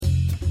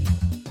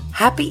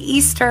Happy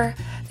Easter!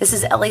 This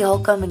is Ellie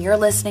Holcomb, and you're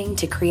listening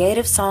to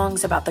creative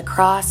songs about the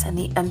cross and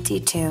the empty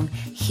tomb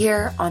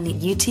here on the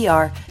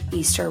UTR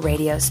Easter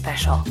Radio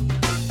Special.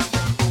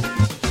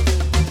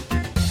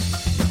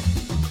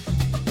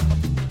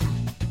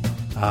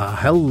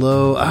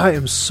 Hello, I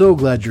am so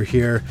glad you're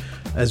here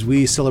as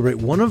we celebrate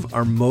one of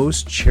our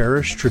most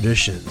cherished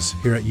traditions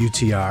here at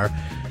UTR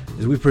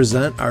as we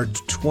present our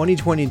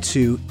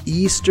 2022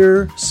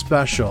 Easter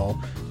special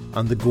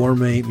on the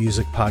Gourmet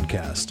Music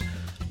Podcast.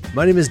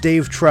 My name is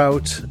Dave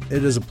Trout.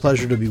 It is a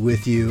pleasure to be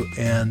with you,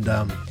 and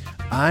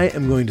I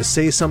am going to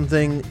say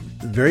something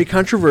very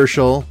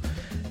controversial,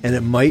 and it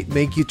might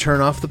make you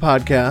turn off the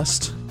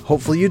podcast.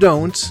 Hopefully you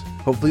don't.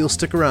 Hopefully you'll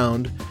stick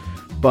around,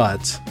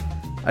 but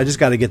I just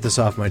got to get this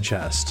off my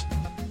chest.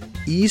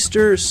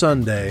 Easter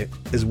Sunday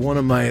is one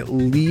of my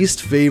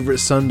least favorite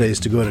Sundays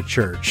to go to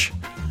church.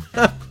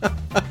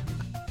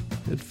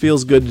 It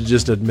feels good to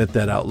just admit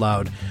that out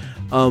loud.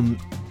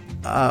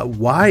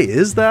 Why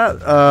is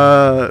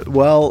that?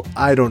 Well,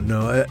 I don't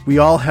know. We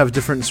all have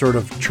different sort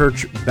of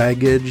church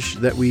baggage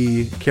that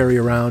we carry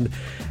around.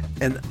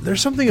 And there's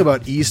something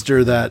about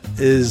Easter that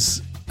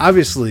is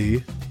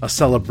obviously a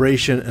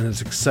celebration and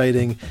it's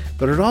exciting,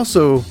 but it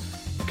also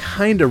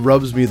kind of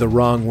rubs me the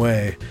wrong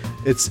way.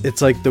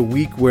 It's like the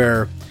week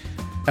where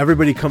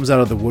everybody comes out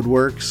of the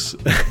woodworks.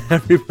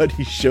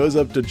 Everybody shows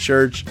up to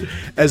church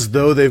as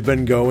though they've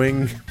been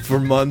going for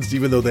months,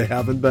 even though they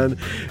haven't been.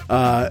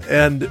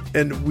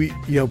 And we,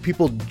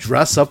 people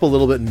dress up a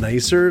little bit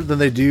nicer than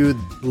they do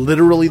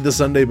literally the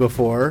Sunday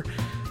before.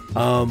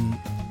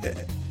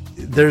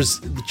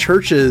 There's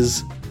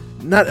churches,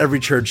 not every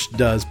church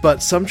does,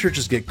 but some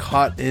churches get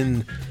caught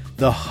in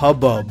the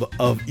hubbub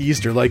of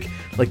Easter, like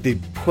they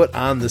put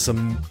on this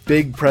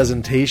big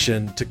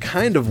presentation to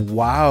kind of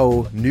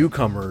wow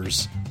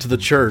newcomers to the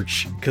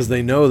church because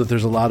they know that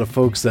there's a lot of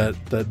folks that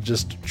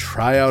just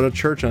try out a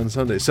church on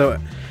Sunday. So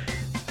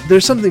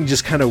there's something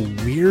just kind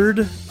of weird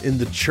in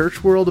the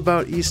church world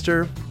about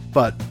Easter,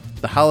 but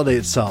the holiday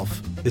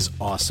itself is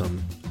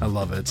awesome. I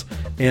love it.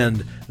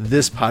 And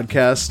this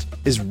podcast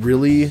is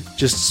really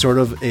just sort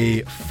of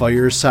a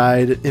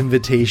fireside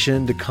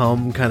invitation to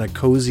come kind of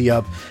cozy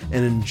up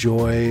and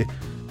enjoy,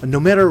 no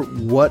matter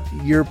what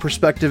your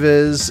perspective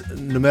is,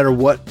 no matter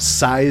what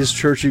size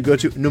church you go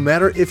to, no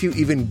matter if you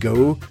even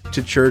go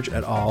to church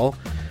at all.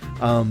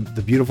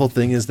 The beautiful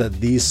thing is that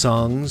these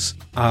songs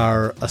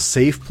are a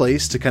safe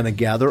place to kind of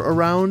gather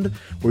around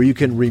where you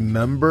can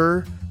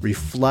remember,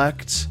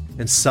 reflect,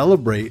 and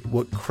celebrate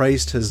what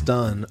Christ has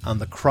done on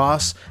the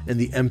cross and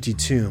the empty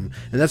tomb.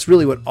 And that's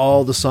really what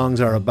all the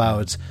songs are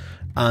about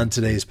on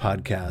today's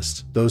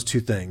podcast. Those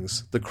two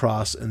things, the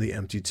cross and the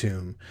empty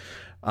tomb.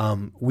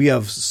 We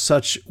have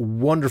such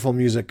wonderful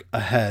music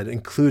ahead,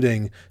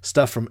 including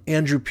stuff from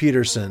Andrew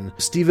Peterson,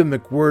 Stephen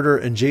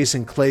McWhirter and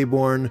Jason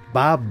Claiborne,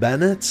 Bob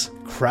Bennett,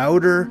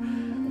 Crowder.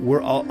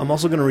 I'm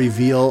also going to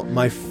reveal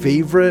my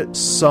favorite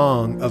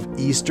song of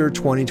Easter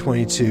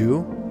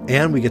 2022.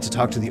 And we get to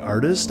talk to the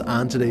artist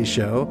on today's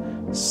show.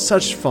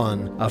 Such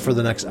fun for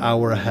the next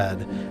hour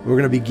ahead. We're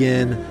going to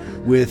begin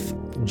with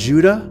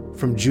Judah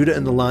from Judah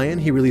and the Lion.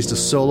 He released a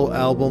solo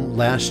album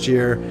last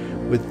year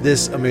with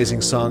this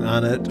amazing song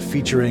on it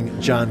featuring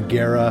John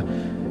Guerra.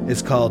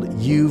 It's called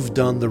You've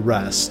Done the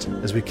Rest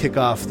as we kick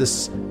off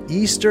this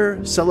Easter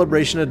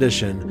celebration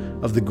edition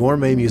of the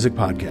Gourmet Music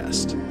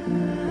Podcast.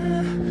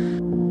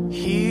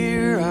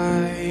 Here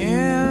I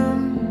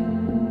am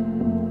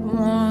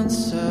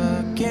once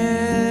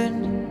again,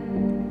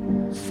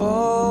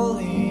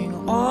 falling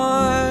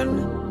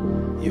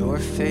on your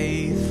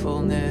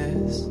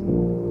faithfulness.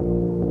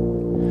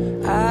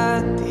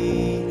 At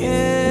the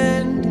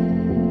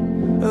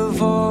end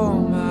of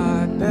all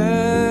my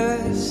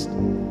best,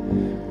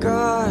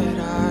 God,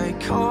 I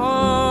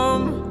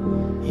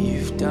come,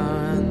 you've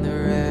done the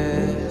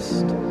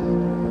rest.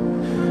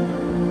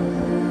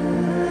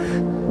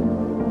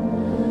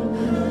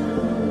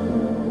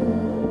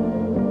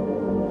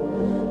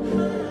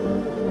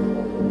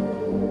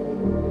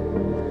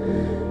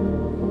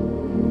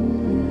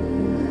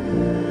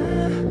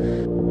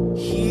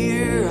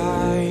 Here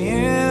I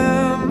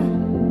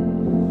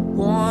am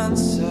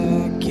once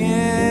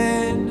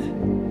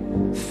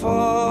again,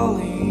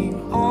 falling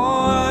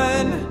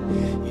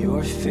on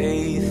your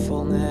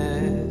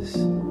faithfulness.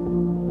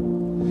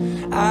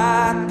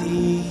 At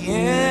the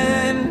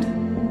end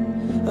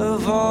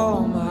of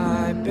all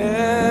my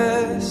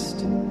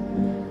best,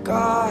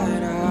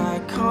 God,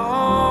 I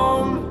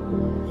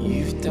come,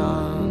 you've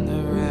done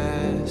the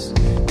rest.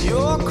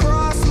 Your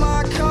cross,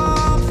 my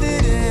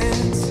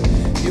confidence,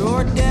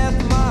 your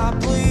death, my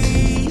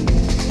plea,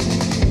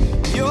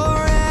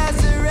 your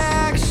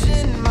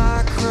resurrection,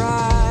 my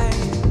cry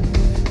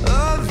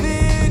of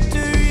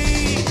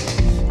victory.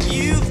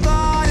 You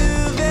thought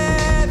of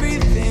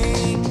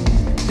everything,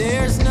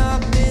 there's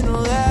nothing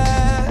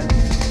left,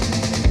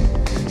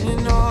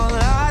 and all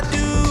I do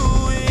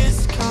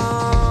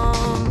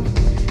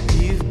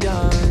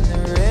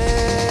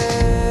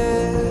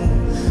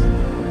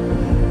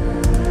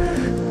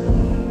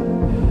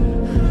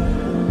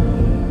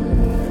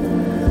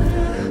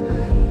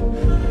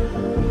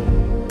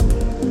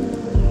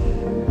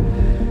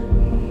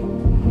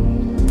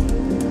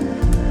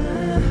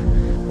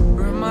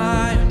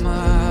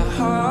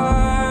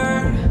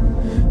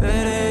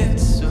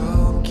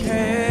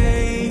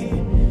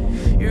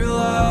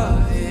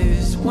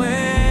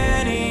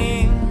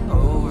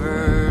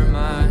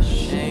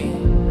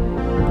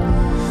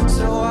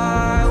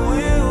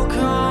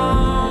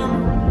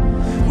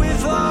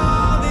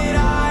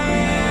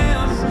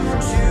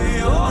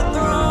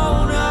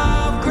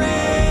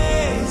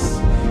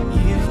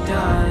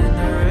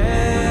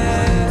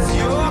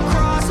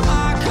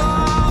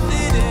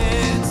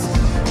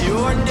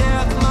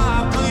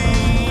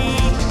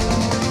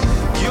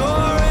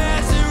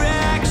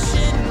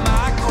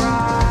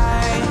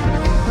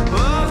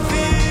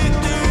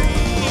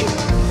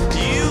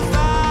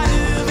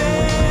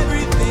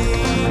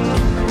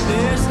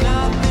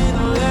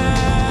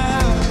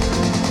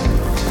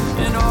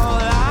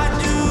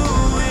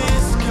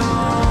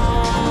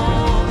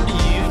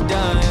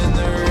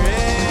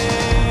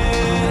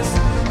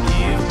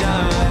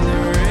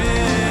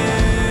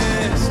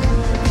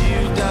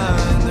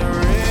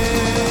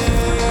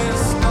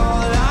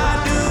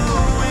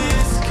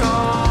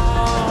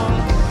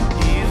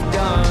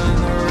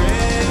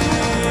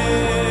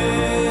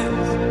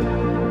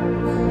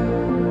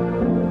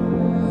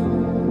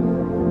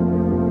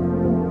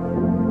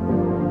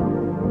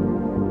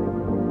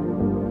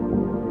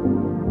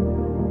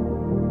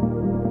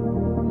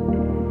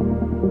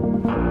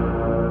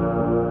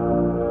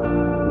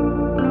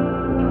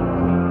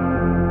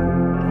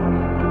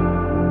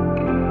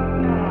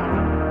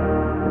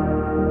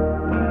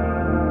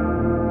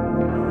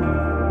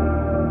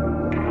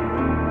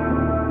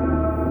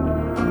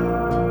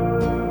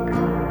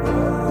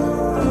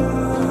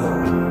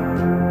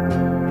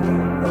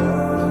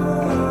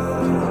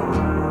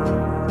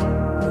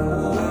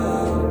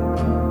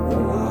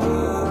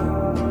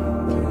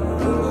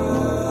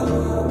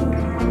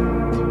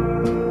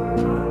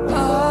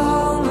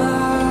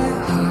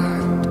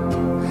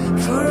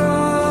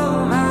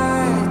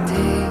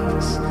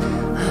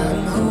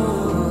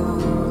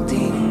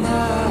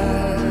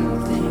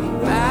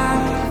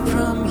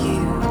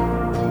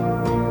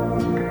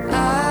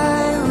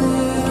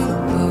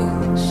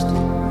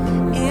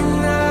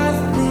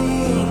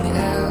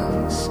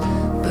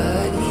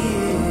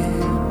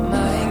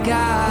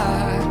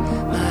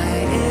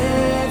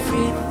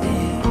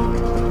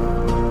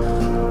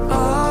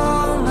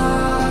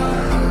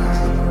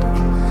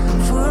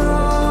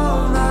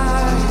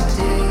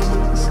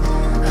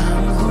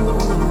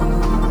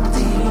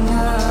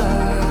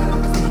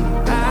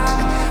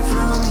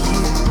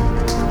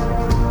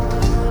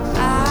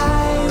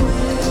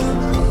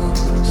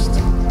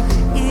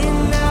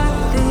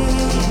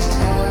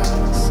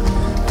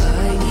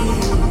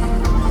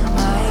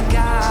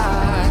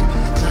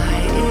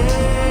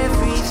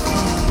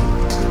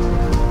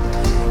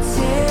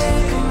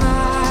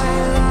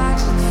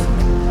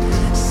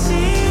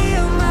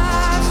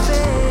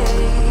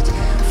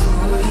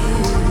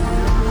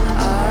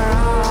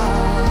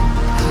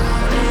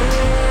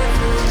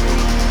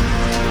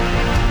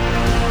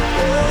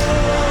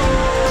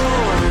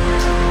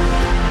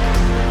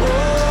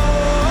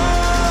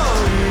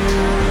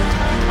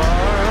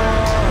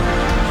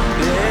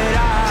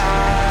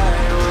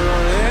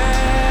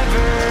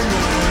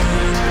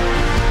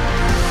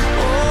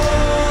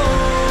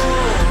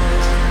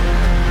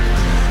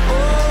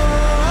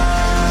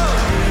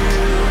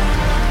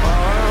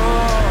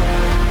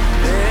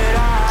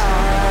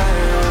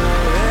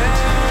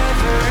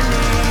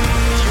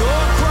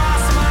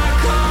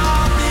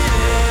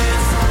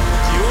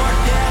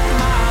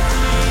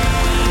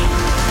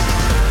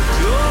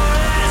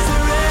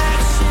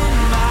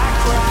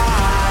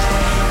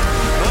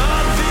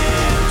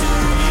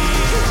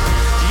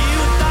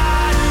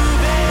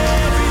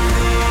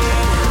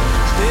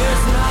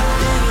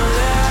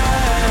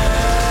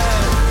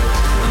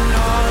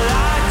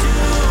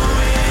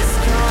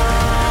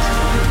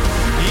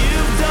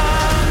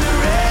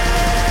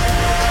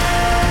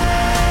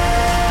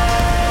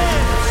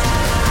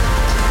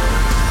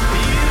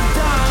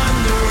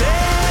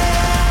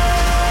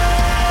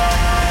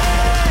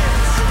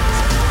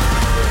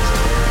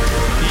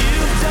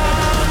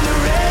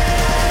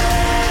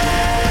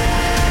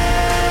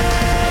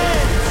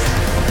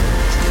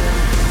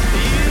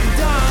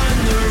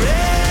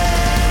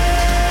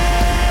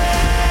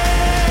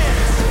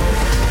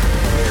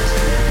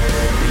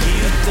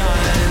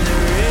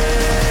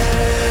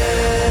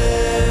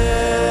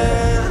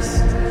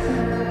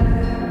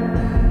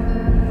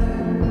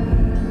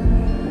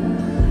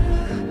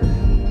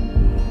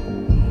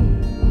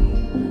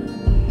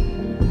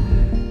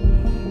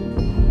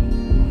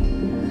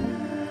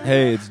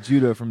Hey, it's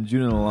Judah from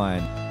Judah and the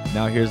Line.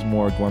 Now here's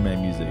more gourmet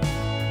music.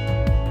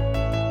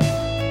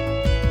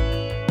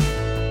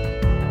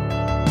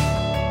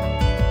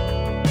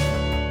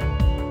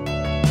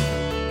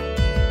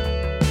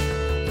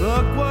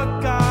 Look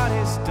what God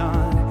has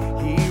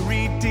done. He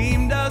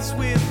redeemed us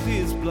with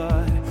his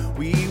blood.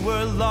 We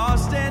were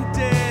lost and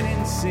dead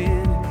in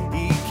sin.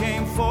 He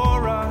came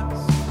for us.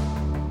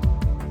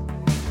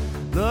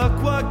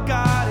 Look what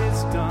God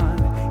has done.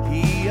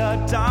 He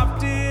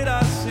adopted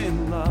us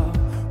in love.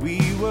 We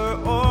were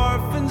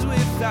orphans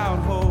without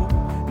hope.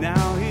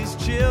 Now his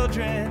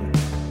children.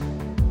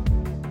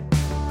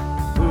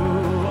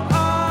 Who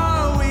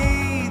are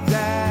we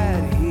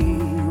that he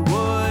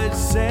would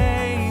save?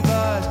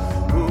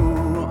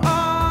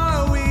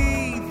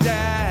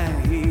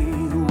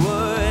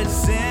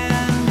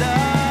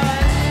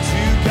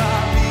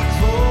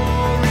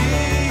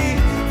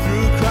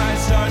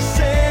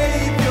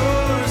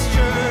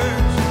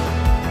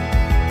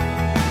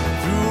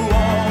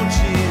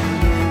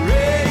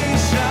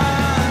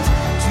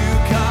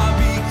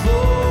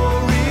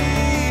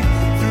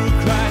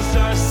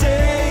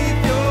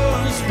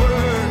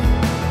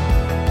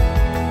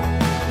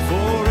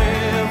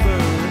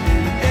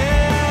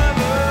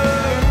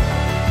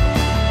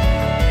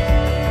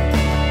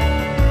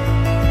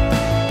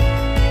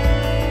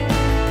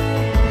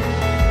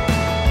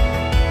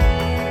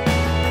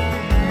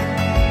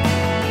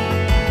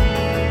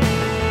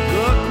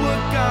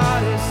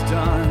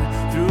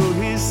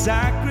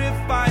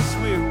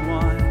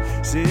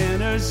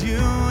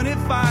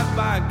 Unified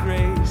by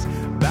grace,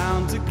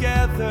 bound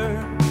together.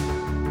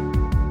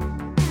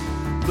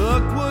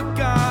 Look what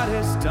God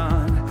has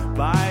done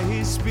by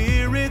his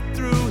Spirit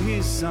through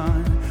his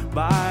Son,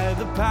 by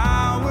the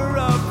power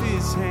of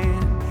his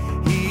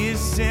hand, he is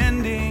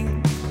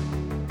sending.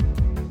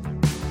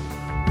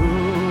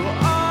 Who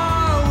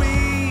are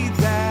we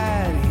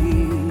that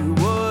he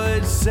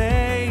would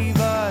save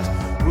us?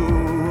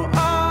 Who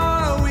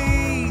are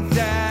we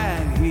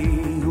that he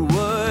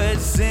would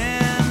send?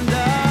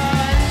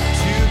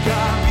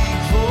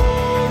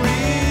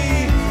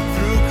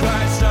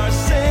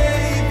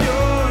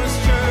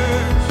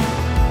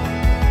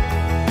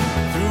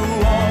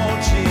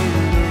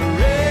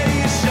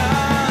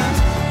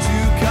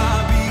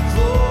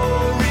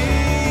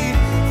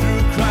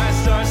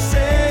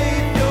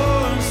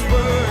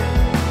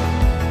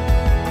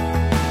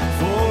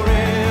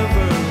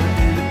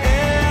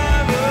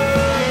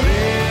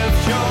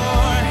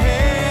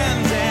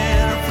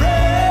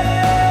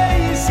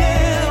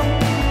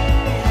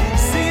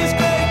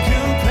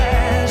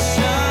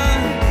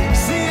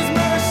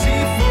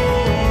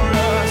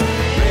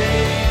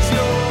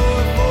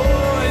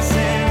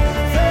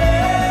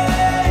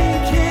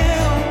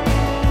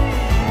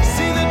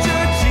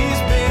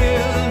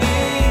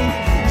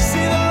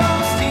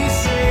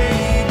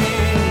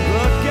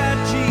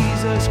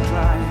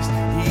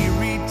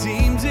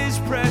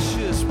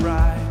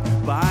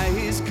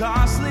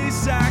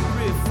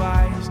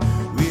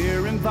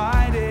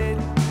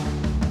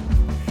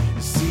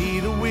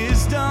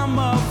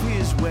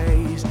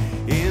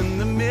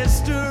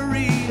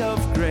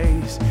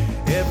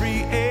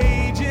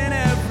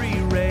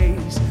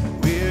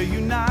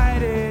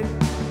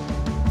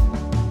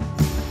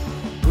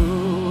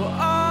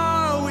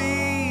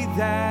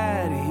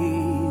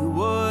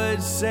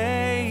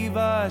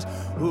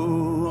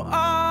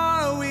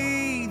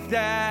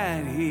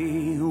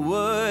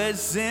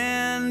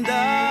 Send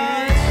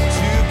us.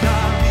 To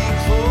God be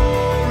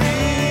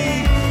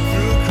glory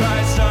through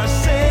Christ our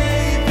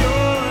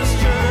Savior's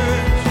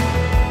church,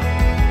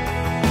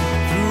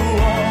 through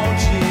all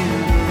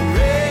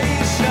generations.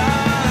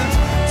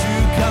 To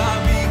God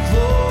be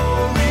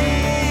glory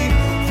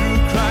through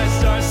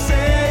Christ our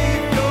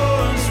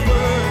Savior's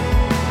word,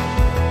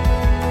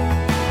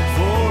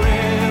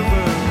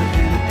 forever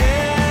and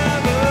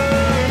ever.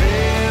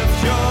 Lift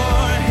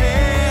your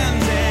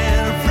hands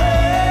and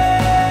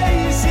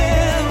praise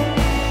him.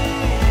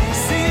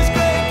 See his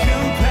great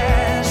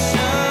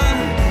compassion,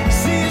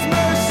 see his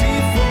mercy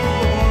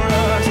for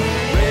us.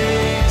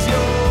 Raise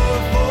your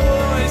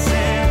voice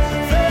and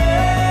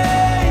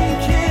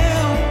thank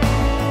him.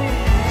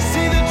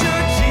 See the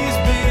church he's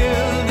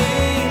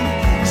building,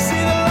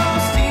 see the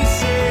lost he's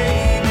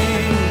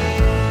saving.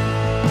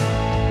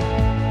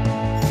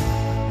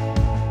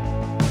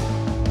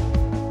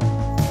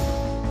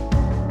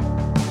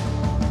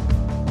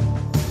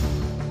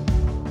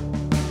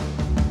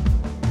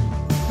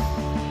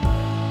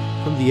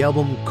 From the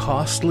album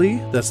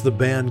Costly, that's the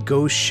band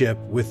Ghost Ship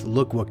with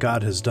Look What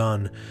God Has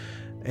Done.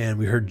 And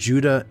we heard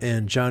Judah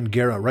and John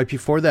Guerra right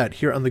before that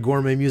here on the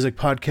Gourmet Music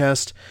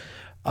Podcast.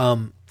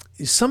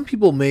 Some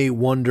people may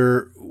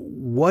wonder,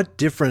 what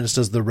difference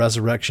does the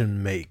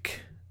resurrection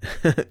make?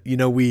 You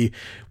know, we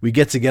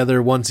get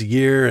together once a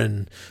year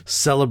and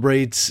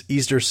celebrate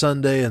Easter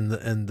Sunday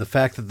and the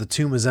fact that the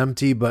tomb is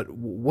empty, but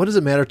what does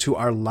it matter to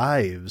our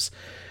lives?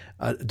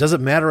 Does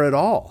it matter at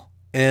all?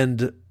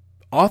 And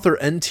author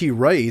N.T.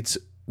 Wright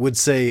would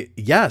say,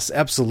 yes,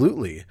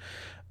 absolutely.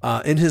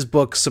 In his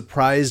book,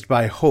 Surprised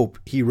by Hope,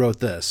 he wrote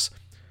this: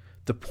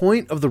 The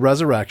point of the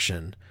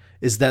resurrection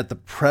is that the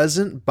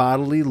present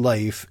bodily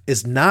life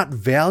is not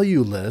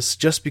valueless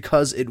just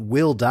because it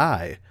will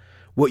die.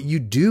 What you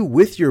do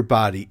with your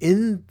body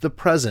in the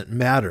present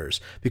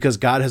matters because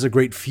God has a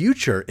great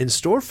future in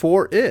store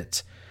for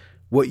it.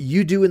 What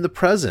you do in the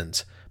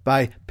present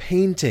by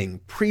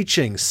painting,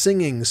 preaching,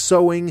 singing,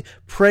 sewing,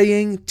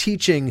 praying,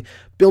 teaching,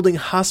 building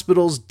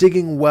hospitals,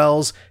 digging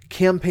wells,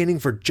 campaigning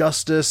for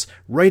justice,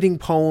 writing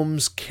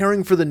poems,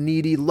 caring for the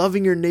needy,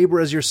 loving your neighbor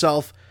as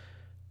yourself,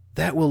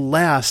 that will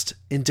last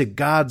into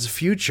God's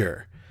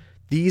future.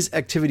 These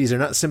activities are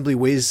not simply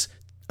ways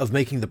of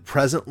making the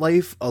present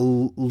life a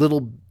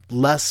little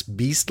less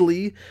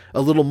beastly,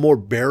 a little more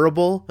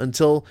bearable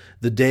until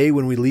the day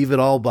when we leave it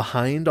all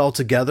behind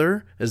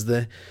altogether, as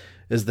the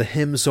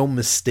hymn so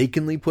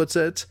mistakenly puts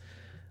it.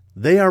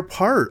 They are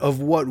part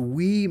of what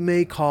we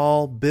may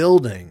call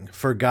building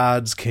for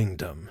God's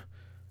kingdom.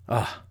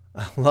 I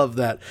love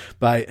that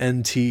by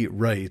N.T.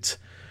 Wright.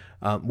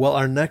 Well,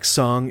 our next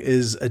song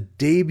is a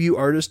debut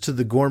artist to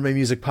the Gourmet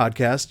Music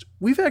Podcast.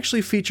 We've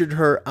actually featured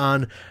her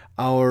on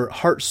our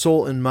Heart,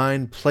 Soul, and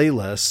Mind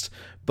playlist,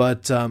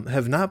 but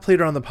have not played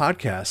her on the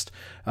podcast.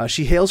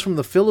 She hails from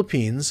the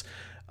Philippines.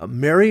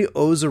 Mary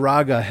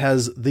Ozaraga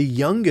has the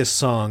youngest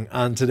song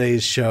on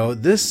today's show.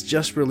 This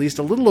just released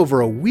a little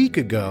over a week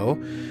ago,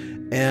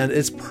 and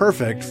it's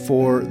perfect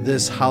for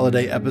this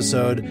holiday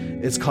episode.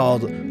 It's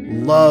called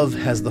Love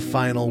Has the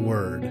Final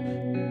Word.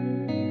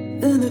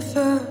 In the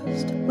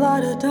first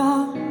light of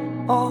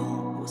dawn,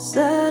 all was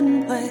set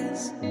in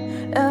place.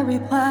 Every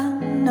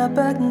plan I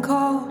begged and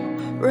called,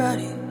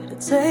 ready to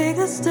take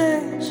the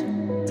stage.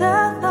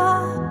 Death,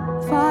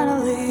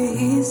 finally,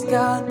 he's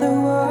got the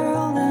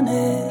world in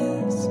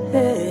his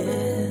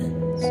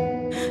hands.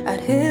 At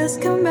his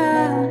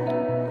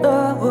command,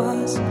 love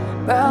was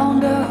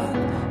bound up,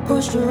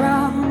 pushed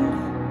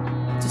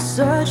around to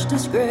such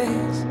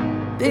disgrace,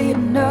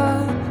 beaten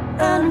up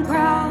and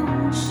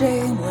crowned,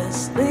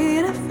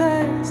 shamelessly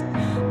defaced.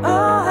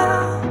 Oh,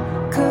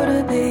 how could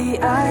it be?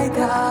 I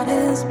got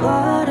his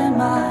blood in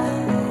my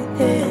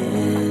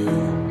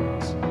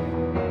hands.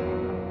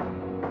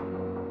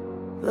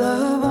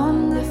 Love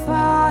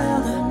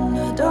undefiled and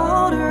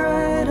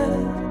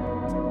adulterated,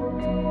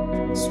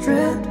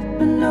 stripped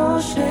but no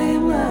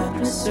shame left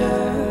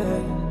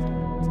reserved,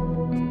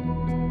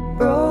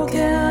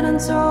 broken and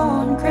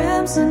torn,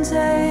 crimson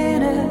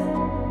tainted.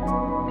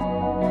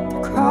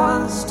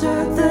 Cross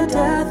took the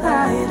death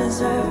I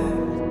deserved,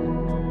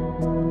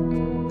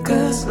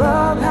 'cause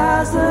love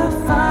has the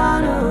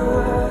final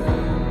word.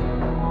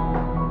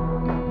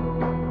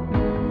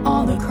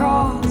 On the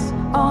cross,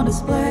 on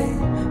display,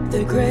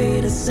 the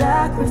greatest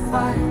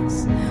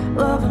sacrifice,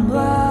 love and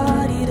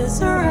blood he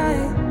disarray.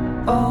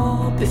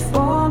 All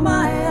before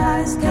my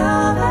eyes,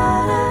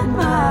 covered in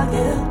my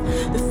guilt,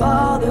 the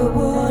Father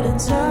wouldn't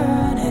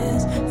turn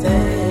his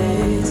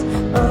face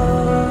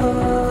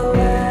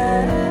away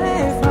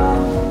from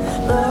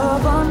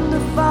love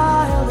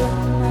undefiled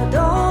and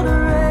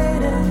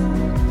adulterated,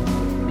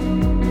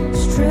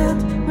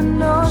 stripped with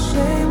no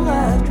shame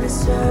left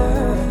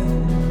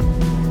reserved,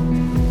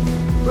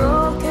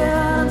 broken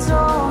and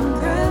torn,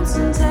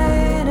 crimson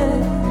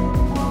tainted.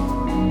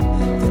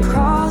 The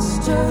cross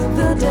took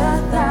the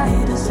death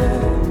I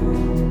deserved.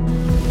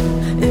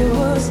 It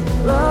was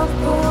love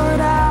poured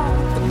out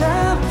but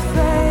never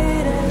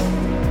faded,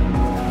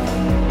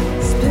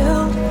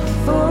 spilled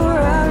for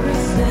every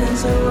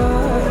sin's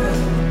word.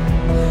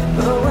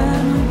 But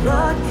when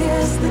blood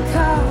kissed the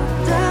cup,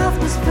 death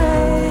was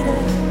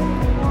faded.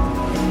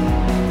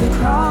 The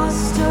cross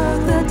took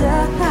the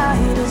death I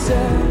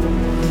deserved,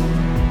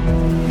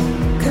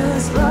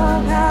 'cause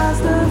love has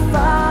the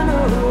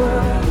final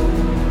word.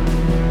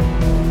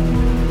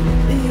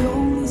 The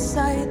only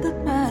sight that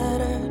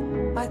mattered,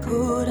 I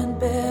couldn't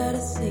bear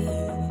to see.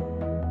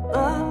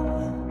 Love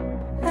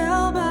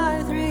held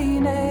by 3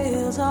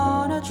 nails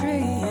on a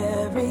tree,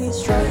 every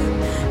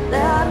stripe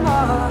that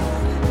marked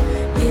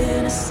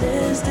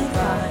innocence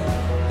divine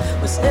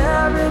was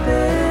every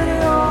bit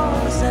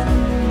yours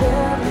and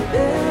every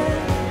bit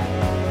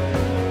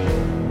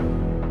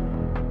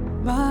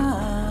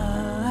mine.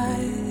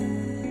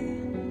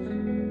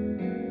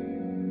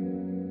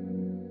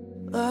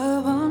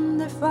 Love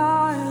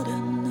undefiled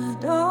and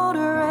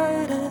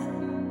adulterated,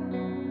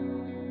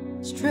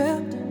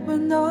 stripped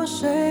with no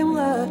shame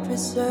left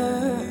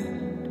reserved,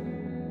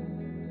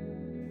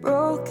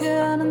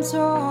 broken and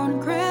torn,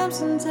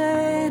 crimson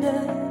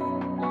tainted.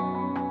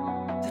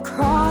 The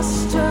cross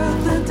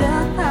took the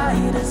death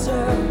I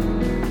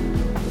deserved.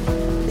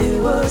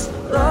 It was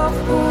love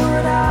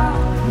poured out,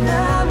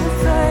 never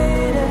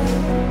faded,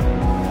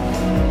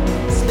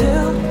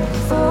 spilled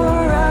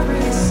for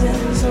every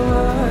sin's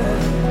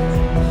word.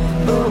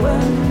 But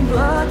when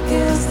blood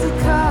kissed the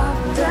cup,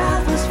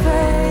 death was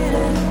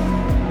faded.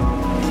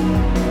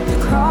 The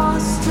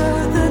cross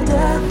took the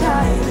death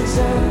I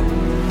deserved,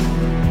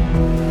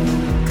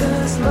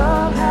 'cause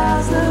love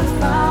has the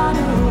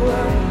final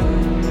word.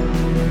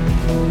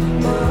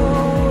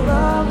 Oh,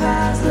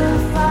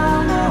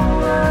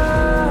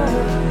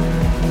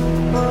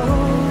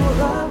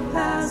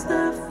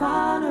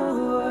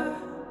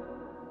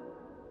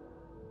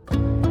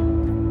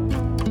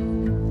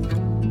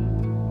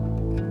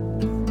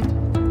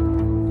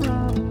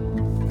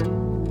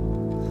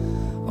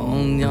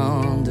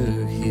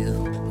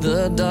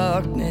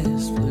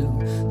 darkness flew,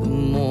 the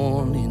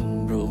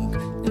morning broke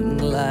in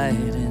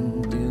light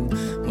and dew.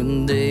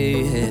 When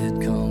day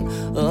had come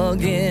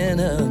again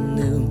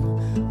anew,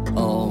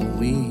 all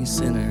we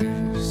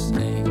sinners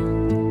sang.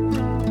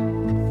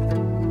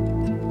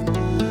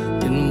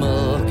 In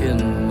muck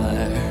and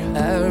mire,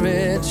 our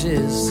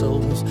wretched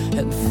souls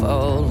had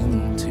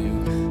fallen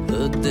to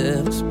the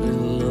depths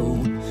below.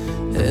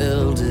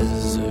 Hell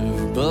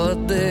deserved,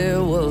 but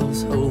there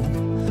was hope.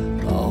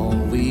 All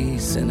we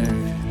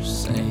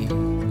sinners sang.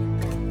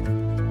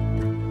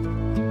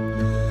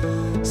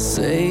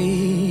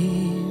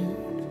 Saved,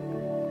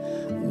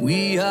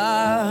 we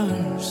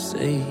are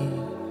saved.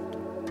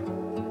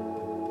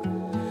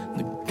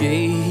 The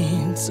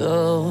gates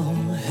of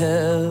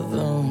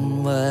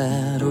heaven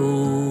wide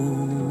open.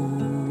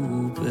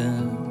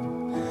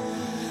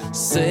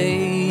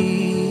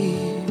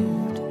 Saved,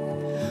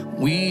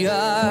 we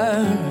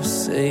are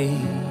saved.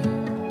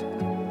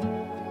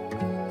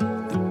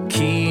 The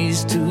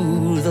keys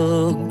to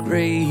the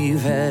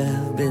grave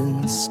have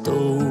been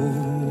stolen.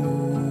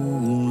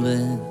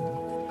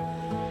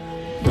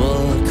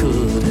 What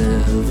could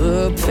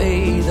ever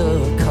pay the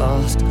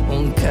cost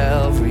on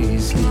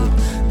Calvary's hill?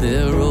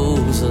 There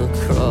rose a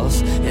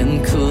cross,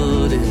 and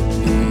could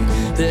it be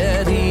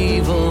that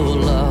evil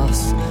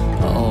lost?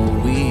 All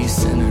we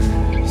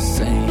sinners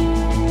sang.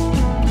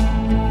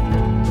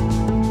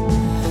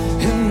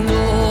 And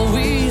all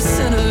we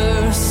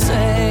sinners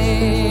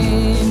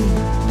sang.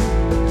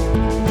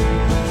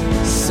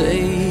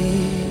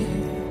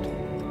 Saved,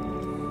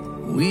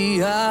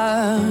 we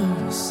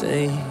are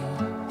saved.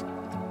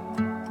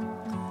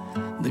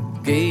 The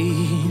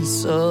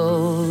gates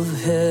of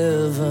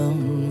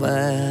heaven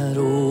wide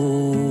open.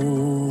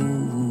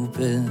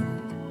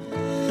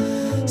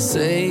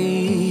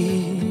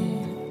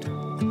 Saved,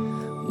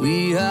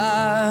 we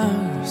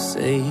are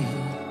saved.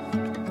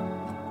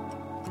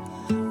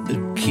 The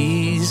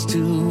keys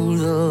to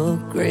the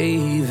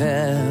grave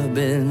have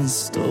been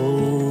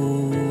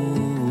stolen.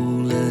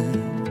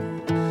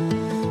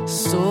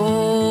 Stolen.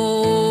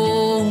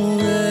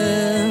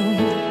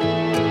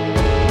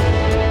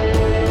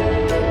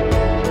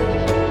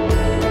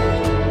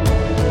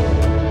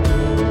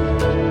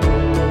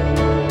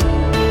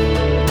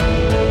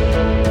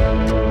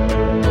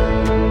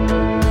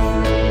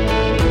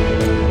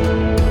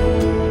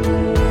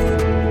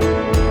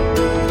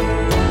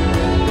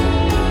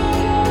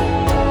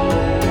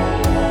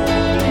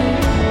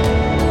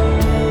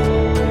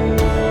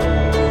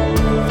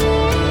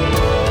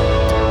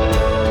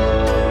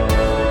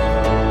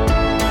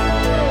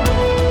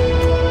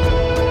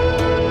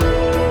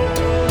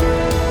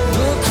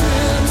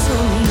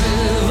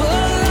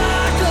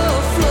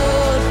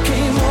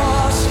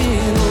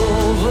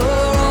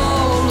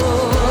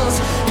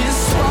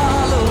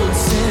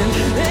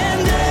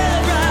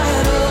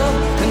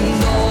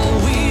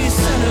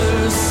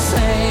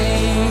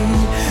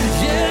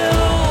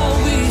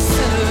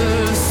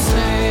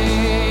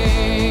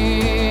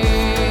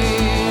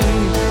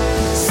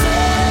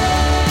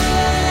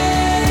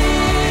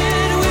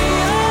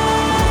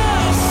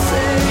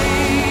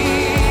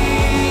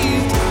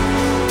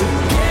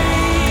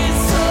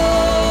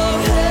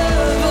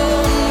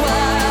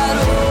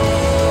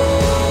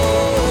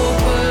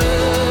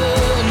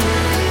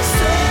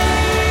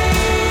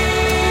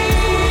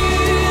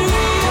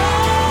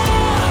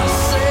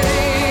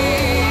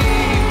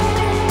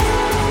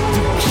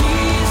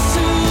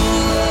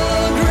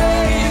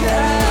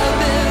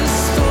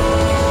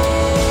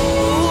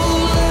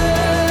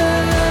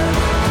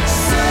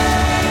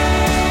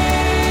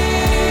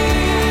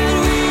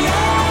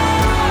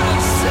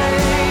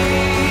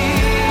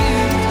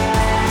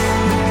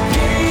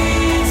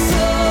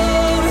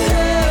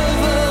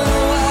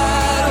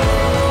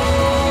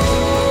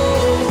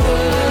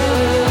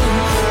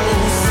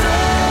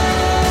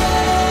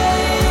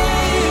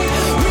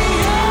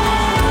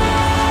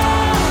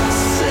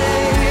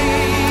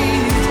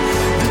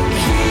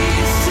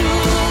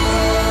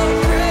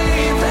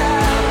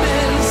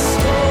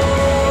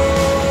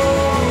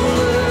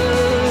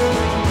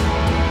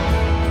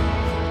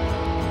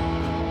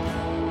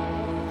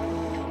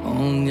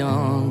 On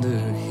yonder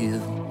hill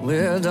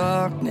where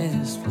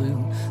darkness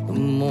flew, the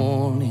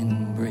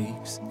morning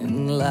breaks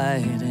in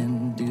light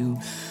and dew.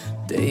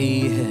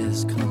 Day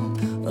has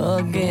come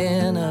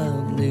again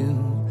anew.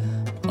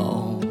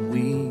 All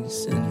we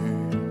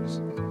sinners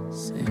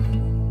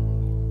sing.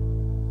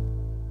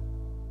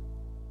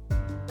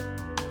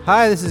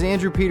 Hi, this is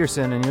Andrew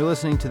Peterson, and you're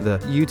listening to the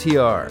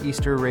UTR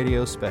Easter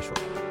Radio Special.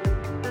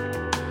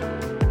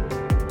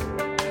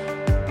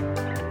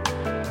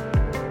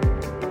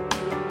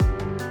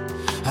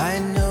 I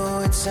know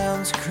it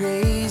sounds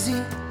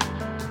crazy,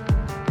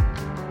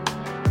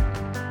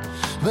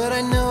 but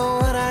I know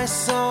what I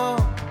saw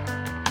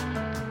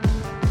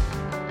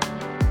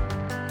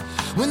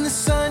when the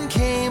sun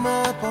came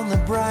up on the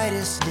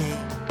brightest day,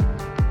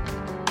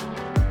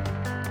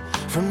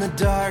 from the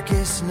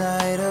darkest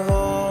night of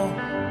all.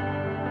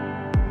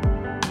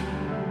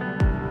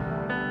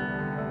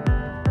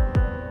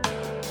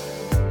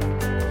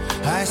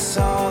 I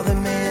saw the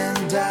man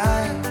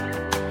die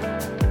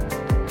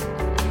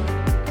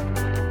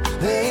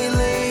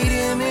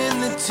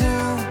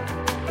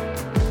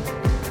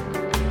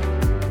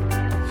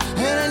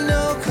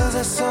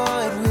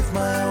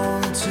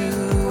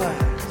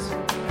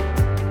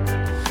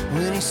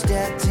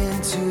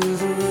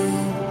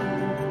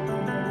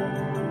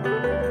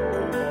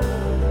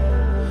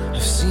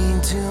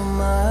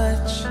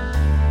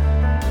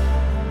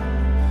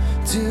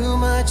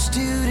much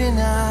to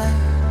deny.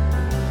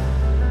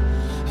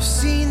 I've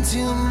seen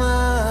too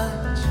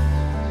much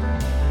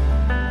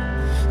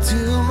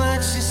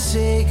to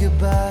say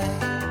goodbye.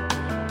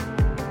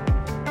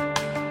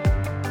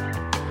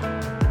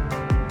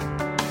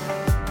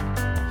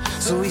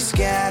 So we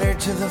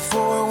scattered to the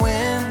four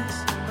winds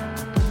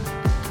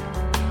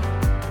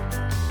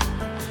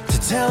to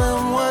tell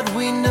them what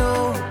we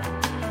know.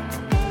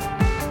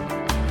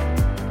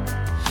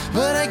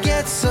 But I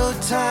get so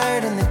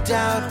tired and the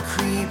doubt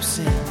creeps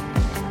in,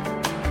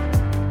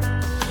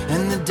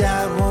 and the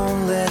doubt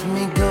won't let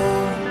me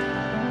go.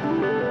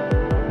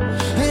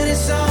 And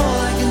it's all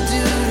I can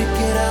do to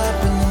get up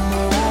in the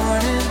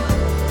morning,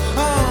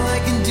 all I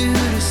can do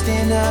to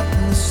stand up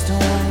in the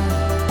storm.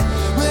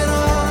 When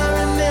all I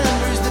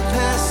remember is the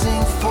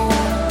passing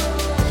form,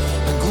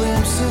 a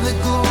glimpse of the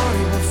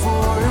glory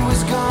before it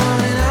was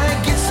gone. And I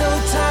get so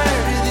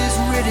tired of this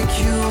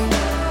ridicule,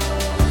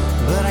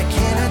 but I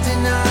cannot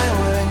deny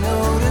what I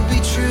know to be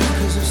true,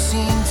 'cause I've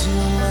seen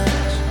too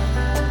much.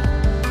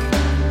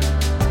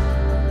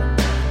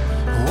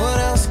 What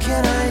else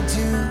can I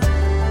do?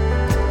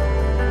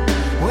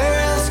 Where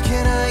else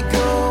can I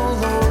go,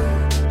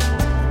 Lord?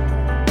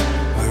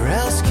 Where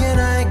else can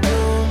I go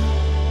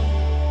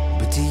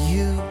but to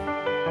you?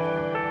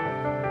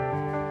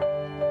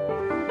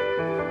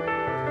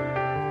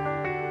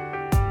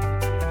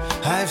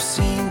 I've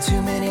seen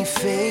too many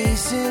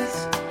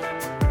faces,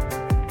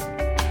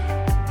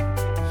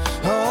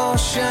 all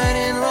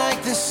shining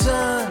like the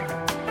sun.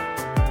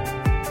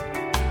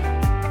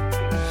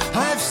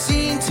 I've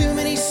seen too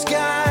many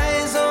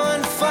skies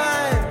on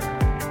fire,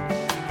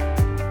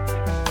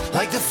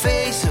 like the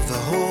face of the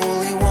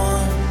Holy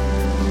One.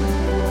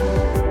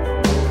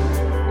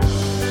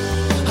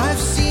 I've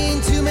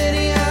seen too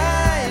many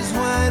eyes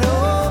wide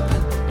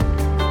open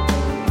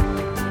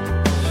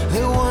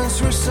that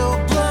once were so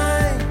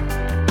blind,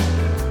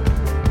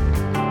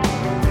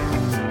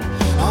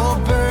 all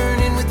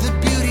burning with the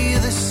beauty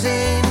of the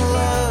same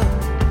love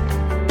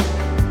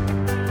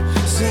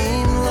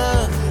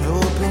that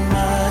opened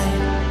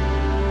mine.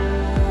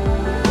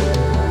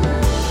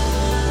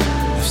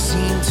 I've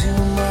seen too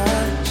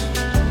much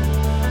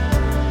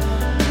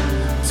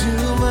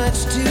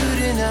to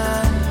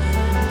deny.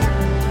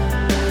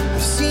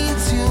 I've seen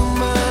too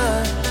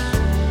much,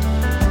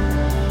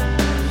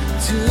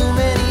 too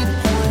many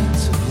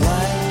points of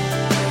light.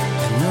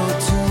 I know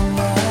too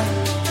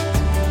much.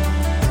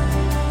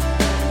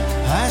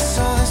 I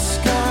saw the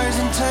scars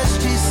and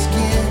touched his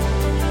skin,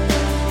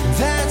 and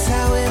that's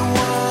how it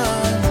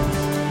was,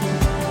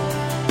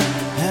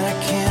 and I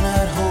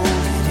cannot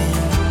hold it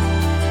in.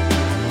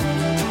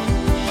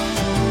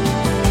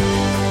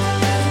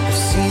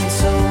 I've seen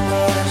so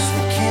much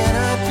that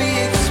cannot be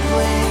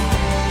explained,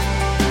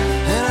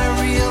 and I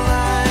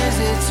realize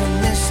it's a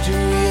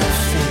mystery of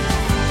fate.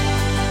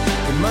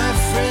 But my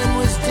friend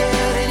was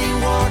dead and he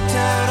walked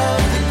out of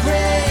the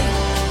grave,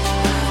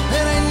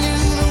 and I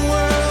knew the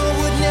world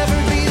would never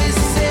be the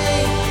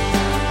same.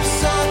 I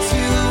saw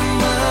too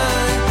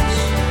much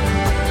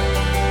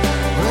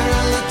when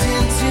I looked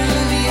into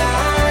the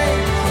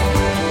eyes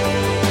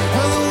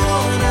of the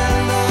one I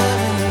love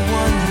and the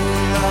one who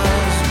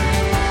loves me,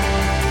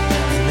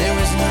 and there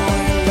was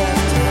nowhere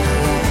left to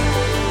hide.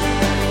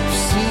 I've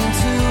seen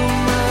too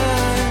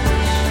much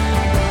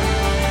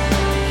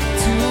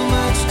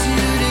to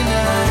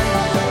deny.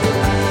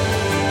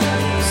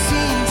 I've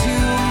seen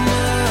too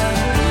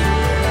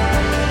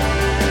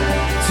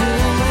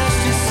much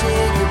to say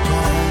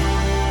goodbye.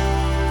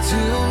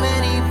 Too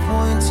many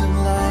points of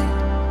light,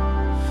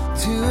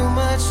 too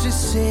much to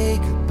say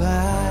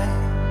goodbye.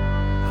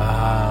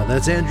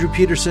 That's Andrew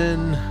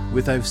Peterson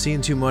with I've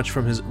Seen Too Much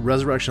from his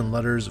Resurrection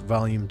Letters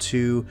Volume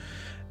 2.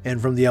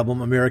 And from the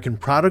album American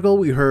Prodigal,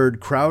 we heard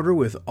Crowder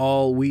with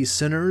All We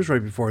Sinners.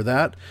 Right before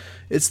that,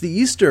 it's the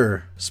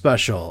Easter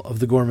special of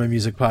the Gourmet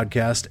Music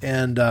Podcast.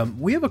 And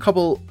we have a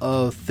couple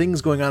of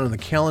things going on in the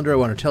calendar I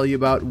want to tell you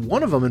about.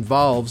 One of them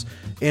involves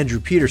Andrew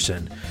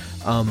Peterson.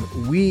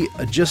 We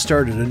just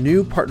started a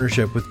new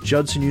partnership with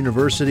Judson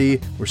University.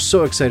 We're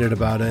so excited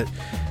about it.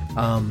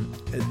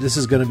 This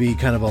is going to be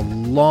kind of a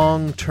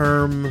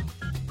long-term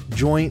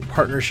joint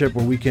partnership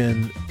where we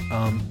can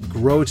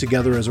grow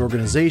together as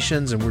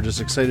organizations, and we're just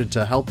excited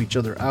to help each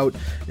other out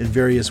in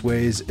various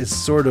ways. It's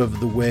sort of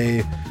the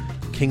way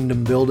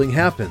kingdom building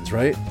happens,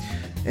 right?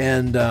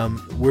 And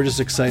we're just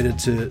excited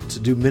to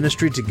do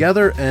ministry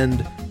together.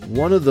 And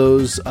one of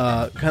those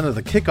kind of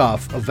the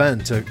kickoff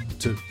event to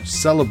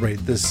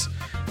celebrate this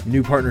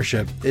new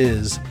partnership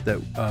is that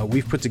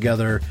we've put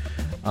together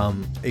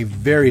a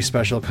very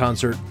special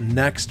concert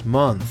next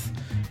month.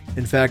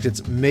 In fact,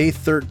 it's May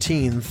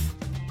 13th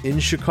in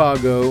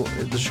Chicago,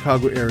 the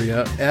Chicago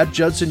area, at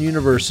Judson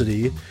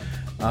University.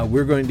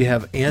 We're going to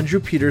have Andrew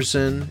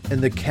Peterson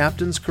and the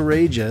Captains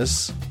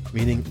Courageous,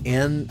 meaning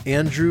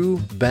Andrew,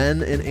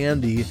 Ben, and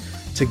Andy,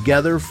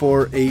 together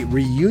for a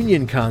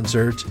reunion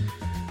concert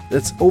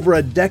that's over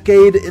a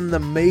decade in the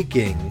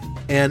making,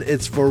 and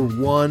it's for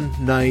one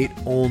night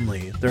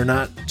only. They're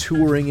not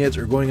touring it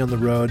or going on the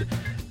road.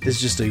 It's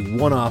just a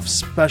one-off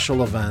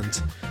special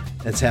event,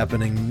 It's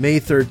happening May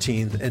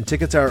 13th, and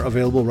tickets are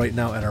available right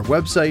now at our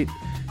website.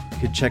 You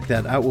can check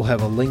that out. We'll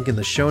have a link in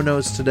the show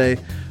notes today.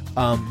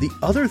 The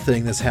other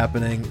thing that's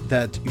happening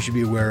that you should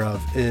be aware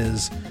of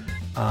is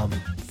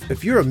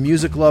if you're a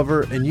music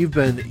lover and you've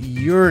been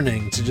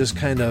yearning to just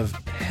kind of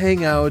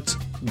hang out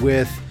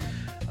with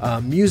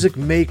music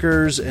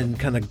makers and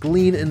kind of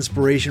glean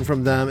inspiration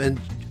from them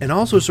and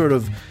also sort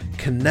of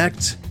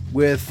connect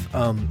with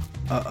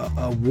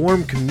a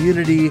warm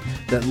community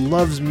that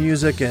loves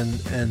music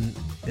and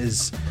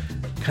is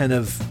kind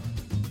of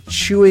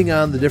chewing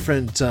on the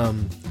different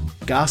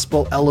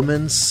gospel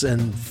elements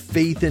and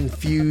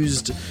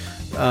faith-infused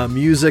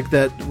music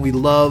that we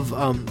love.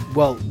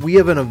 Well, we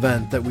have an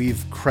event that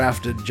we've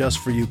crafted just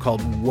for you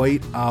called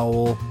White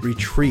Owl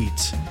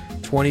Retreat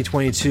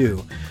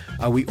 2022.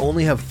 We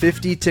only have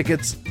 50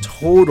 tickets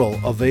total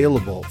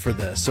available for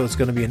this, so it's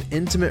going to be an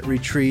intimate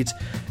retreat,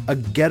 a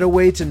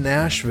getaway to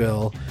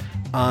Nashville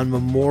on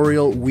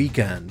Memorial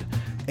Weekend.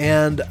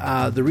 And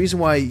the reason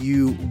why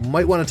you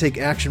might want to take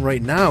action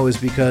right now is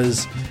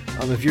because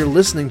if you're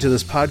listening to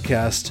this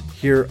podcast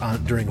here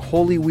during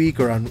Holy Week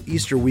or on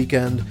Easter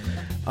weekend,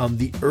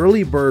 the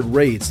early bird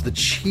rates, the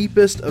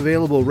cheapest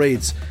available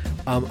rates,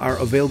 are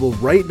available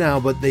right now,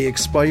 but they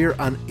expire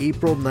on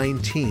April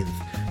 19th.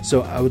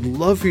 So I would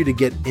love for you to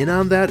get in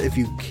on that if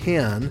you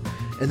can,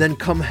 and then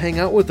come hang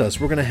out with us.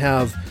 We're going to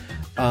have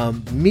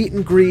meet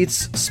and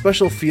greets,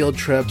 special field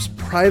trips,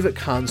 private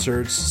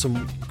concerts,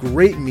 some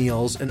great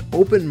meals, an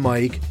open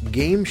mic,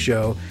 game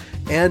show,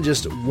 and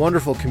just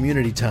wonderful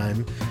community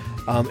time.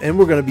 And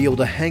we're going to be able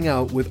to hang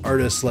out with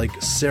artists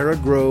like Sarah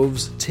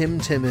Groves, Tim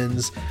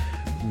Timmons,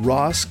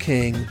 Ross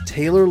King,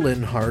 Taylor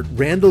Linhart,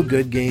 Randall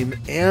Goodgame,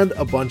 and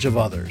a bunch of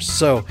others.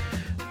 So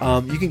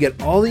you can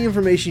get all the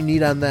information you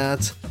need on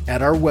that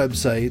at our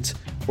website,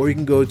 or you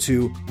can go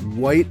to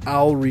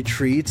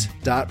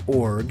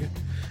whiteowlretreat.org,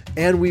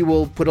 and we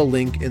will put a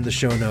link in the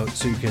show notes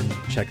so you can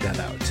check that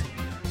out.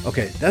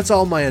 Okay, that's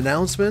all my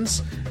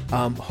announcements.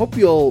 Hope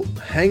you'll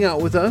hang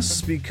out with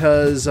us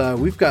because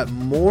we've got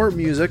more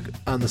music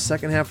on the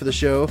second half of the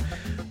show,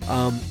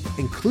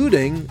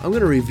 including, I'm going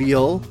to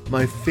reveal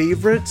my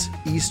favorite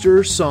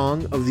Easter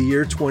song of the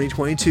year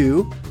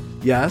 2022.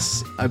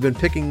 Yes, I've been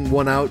picking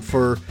one out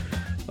for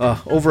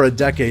over a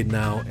decade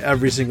now,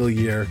 every single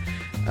year.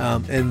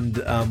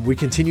 And we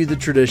continue the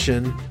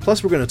tradition.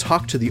 Plus, we're going to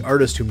talk to the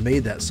artist who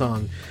made that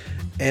song.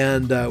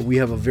 And we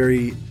have a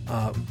very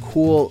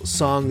cool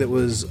song that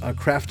was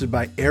crafted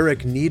by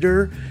Eric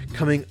Nieder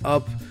coming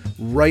up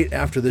right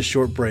after this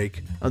short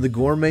break on the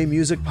Gourmet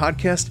Music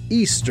Podcast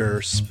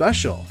Easter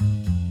Special.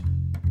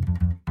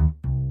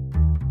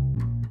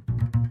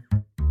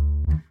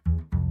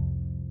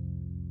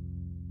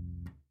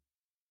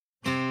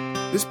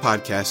 This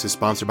podcast is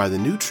sponsored by the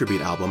new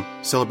tribute album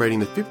celebrating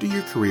the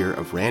 50-year career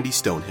of Randy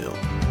Stonehill.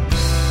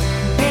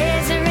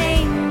 There's a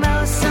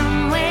rainbow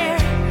somewhere.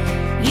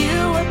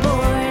 You were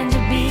born to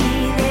be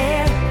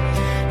there.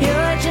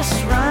 You're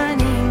just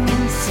running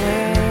in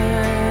circles.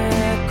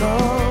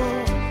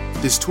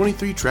 This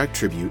 23-track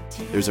tribute,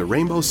 There's a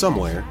Rainbow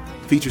Somewhere,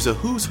 features a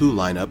who's who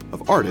lineup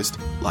of artists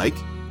like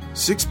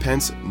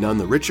Sixpence None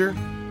the Richer,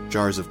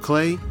 Jars of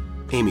Clay,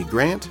 Amy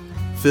Grant,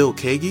 Phil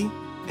Keaggy,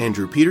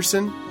 Andrew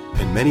Peterson,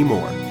 and many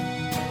more.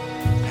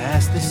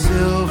 Past the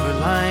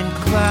silver-lined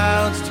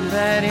clouds to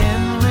that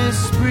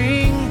endless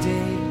spring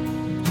day.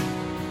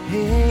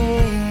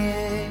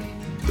 Hey.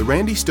 The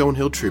Randy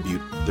Stonehill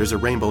tribute, There's a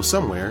Rainbow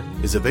Somewhere,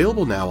 is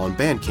available now on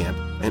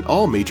Bandcamp and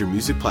all major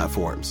music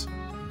platforms.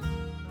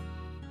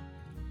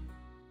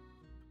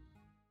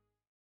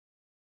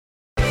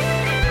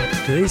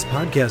 Today's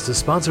podcast is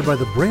sponsored by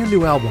the brand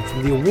new album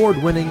from the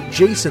award-winning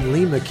Jason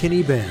Lee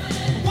McKinney Band.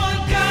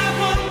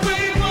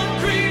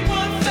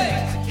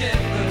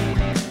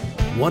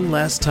 One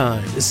Last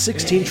Time is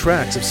 16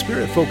 tracks of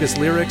spirit-focused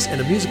lyrics and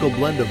a musical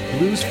blend of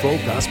blues,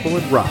 folk, gospel,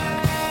 and rock.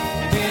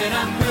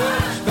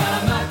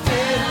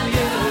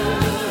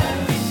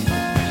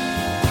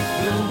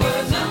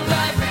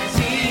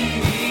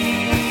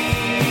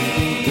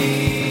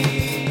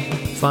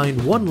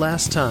 Find One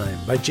Last Time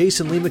by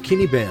Jason Lee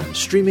McKinney Band,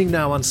 streaming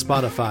now on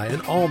Spotify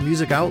and all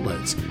music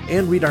outlets,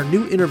 and read our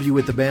new interview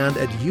with the band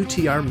at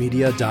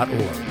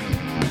utrmedia.org.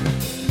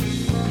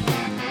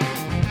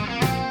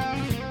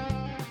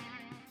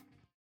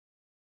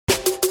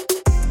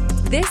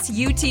 This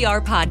UTR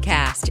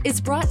podcast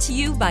is brought to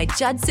you by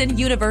Judson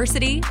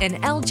University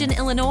in Elgin,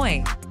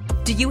 Illinois.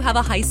 Do you have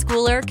a high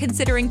schooler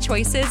considering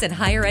choices in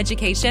higher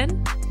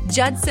education?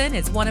 Judson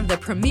is one of the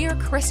premier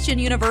Christian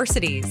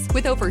universities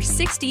with over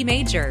 60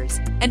 majors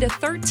and a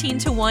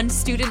 13-to-1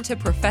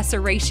 student-to-professor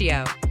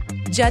ratio.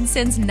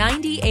 Judson's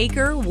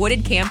 90-acre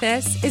wooded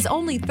campus is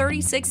only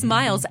 36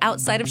 miles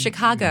outside of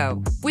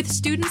Chicago, with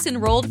students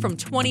enrolled from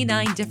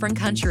 29 different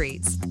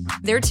countries.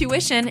 Their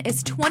tuition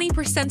is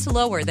 20%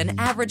 lower than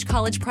average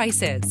college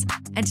prices,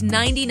 and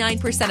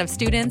 99% of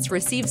students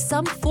receive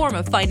some form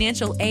of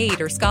financial aid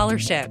or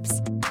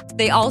scholarships.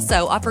 They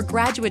also offer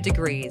graduate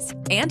degrees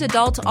and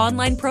adult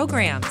online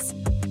programs.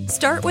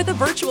 Start with a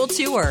virtual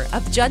tour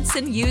of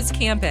Judson U's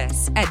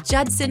campus at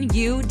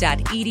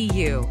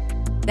judsonu.edu.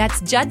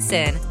 That's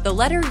Judson, the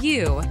letter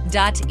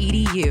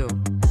U.edu.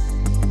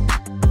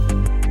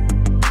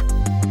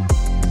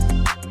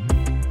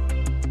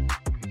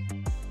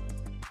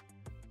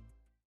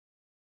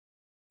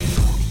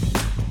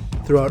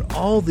 Throughout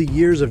all the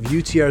years of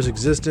UTR's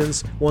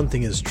existence, one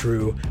thing is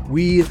true.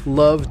 We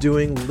love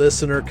doing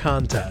listener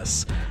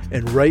contests.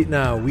 And right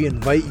now, we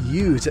invite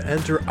you to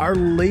enter our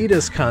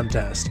latest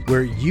contest,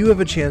 where you have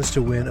a chance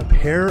to win a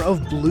pair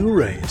of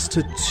Blu-rays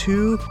to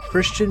 2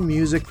 Christian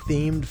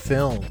music-themed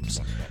films.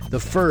 The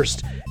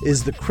first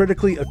is the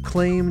critically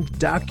acclaimed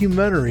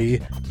documentary,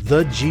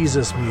 The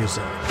Jesus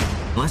Music.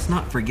 Let's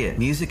not forget,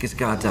 music is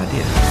God's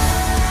idea.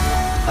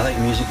 I think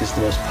music is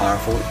the most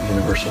powerful,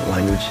 universal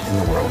language in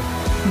the world.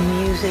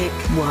 Music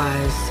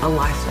was a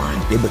lifeline.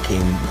 It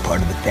became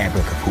part of the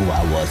fabric of who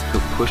I was.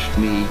 It pushed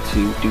me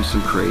to do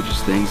some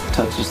courageous things. It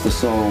touches the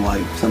soul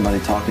like somebody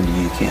talking to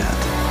you can't.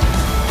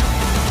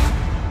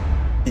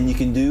 And you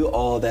can do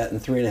all of that in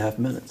 3.5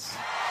 minutes.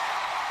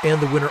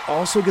 And the winner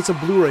also gets a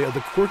Blu-ray of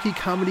the quirky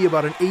comedy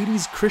about an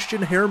 80s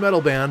Christian hair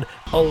metal band,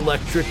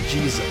 Electric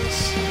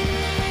Jesus.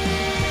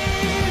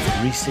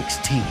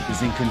 316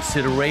 is in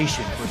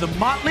consideration for the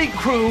Motley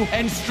Crue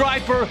and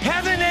Stryper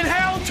Heaven and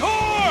Hell Tour!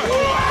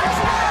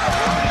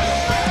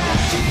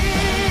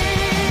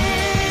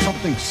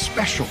 Something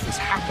special is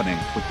happening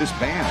with this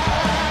band.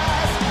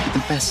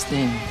 The best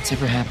thing that's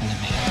ever happened to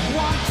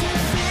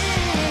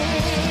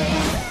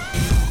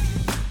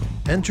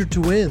me. Enter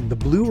to win the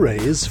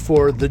Blu-rays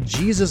for The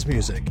Jesus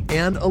Music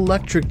and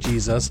Electric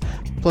Jesus,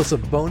 plus a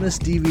bonus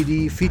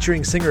DVD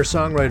featuring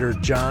singer-songwriter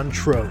John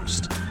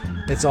Trost.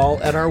 It's all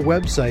at our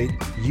website,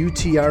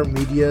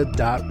 utrmedia.org.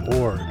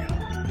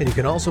 And you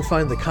can also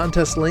find the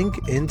contest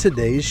link in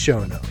today's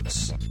show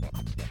notes.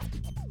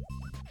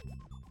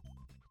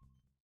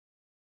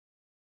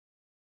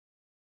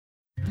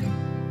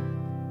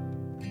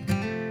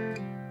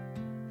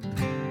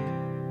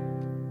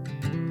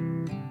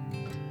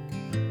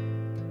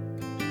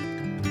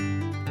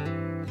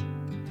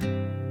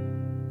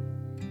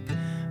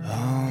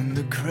 On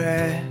the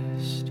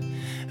crest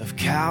of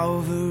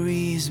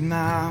Calvary's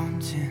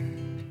mountain,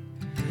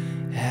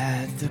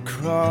 at the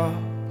cross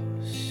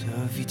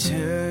of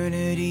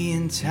eternity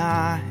and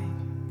time,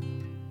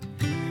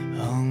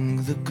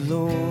 hung the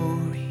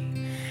glory,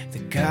 the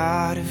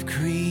God of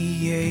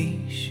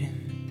creation,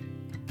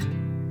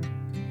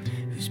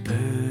 whose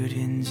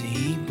burdens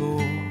he bore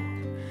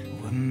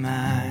were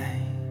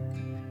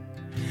mine.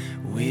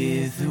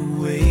 With the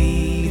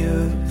weight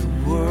of the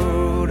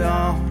world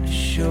on his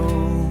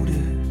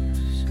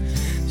shoulders,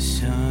 the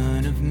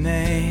Son of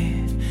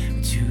Man,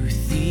 with 2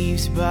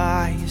 thieves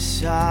by his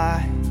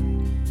side,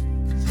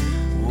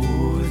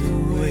 wore the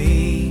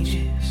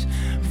wages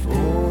of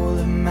all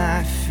of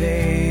my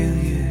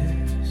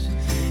failures,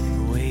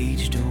 and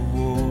waged a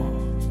war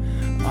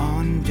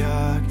on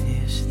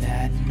darkness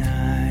that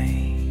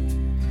night.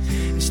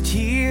 As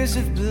tears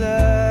of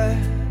blood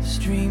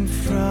streamed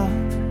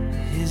from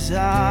his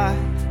eyes,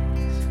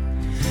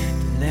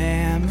 the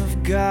Lamb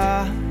of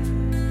God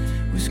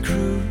was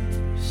crucified.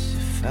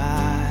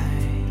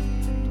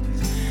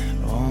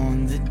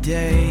 On the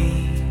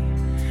day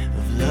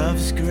of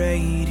love's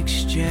great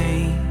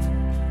exchange,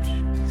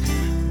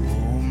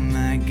 oh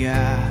my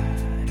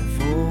God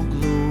of all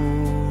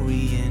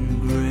glory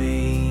and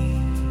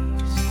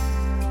grace,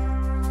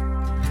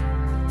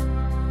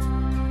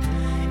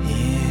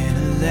 in a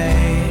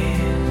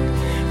land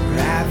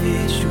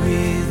ravaged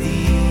with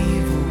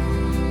evil,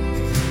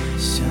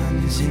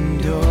 sons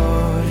and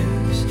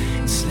daughters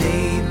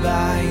enslaved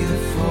by the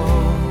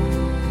fall,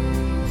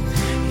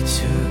 he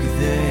took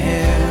the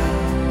hell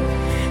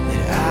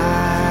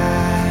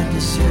I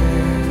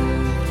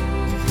deserve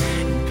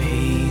and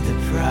pay the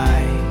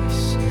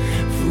price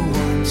for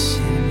once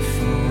and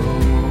for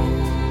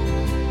all.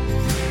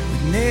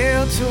 With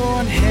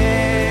nail-torn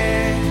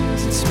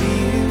hands and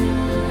spear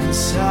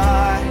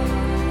inside,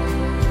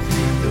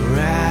 the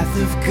wrath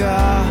of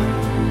God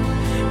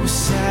was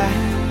satisfied.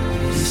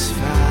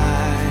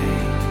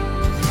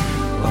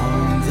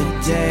 On the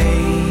day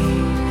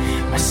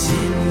my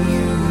sin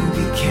you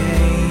became,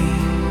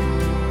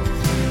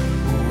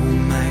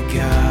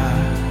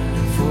 God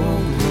of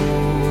all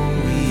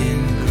glory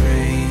and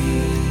grace.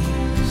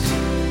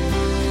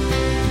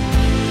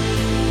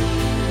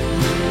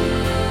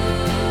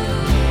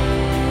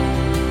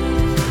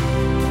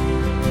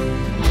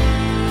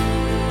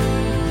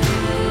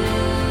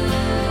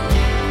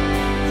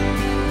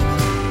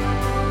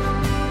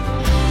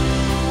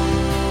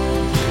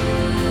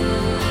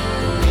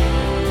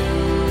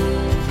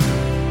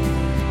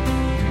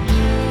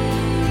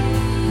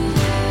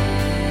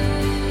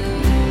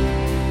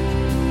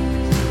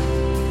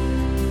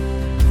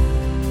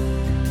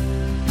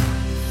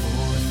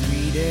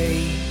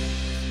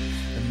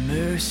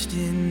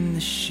 In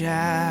the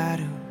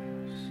shadows,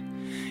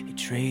 he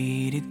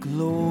traded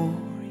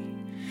glory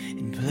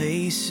in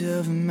place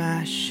of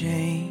my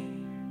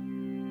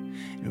shame,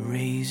 and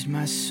raised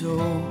my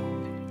soul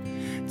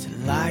to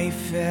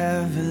life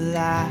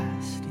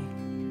everlasting.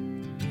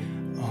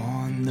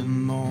 On the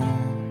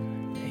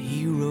morn that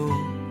he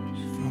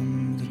rose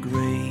from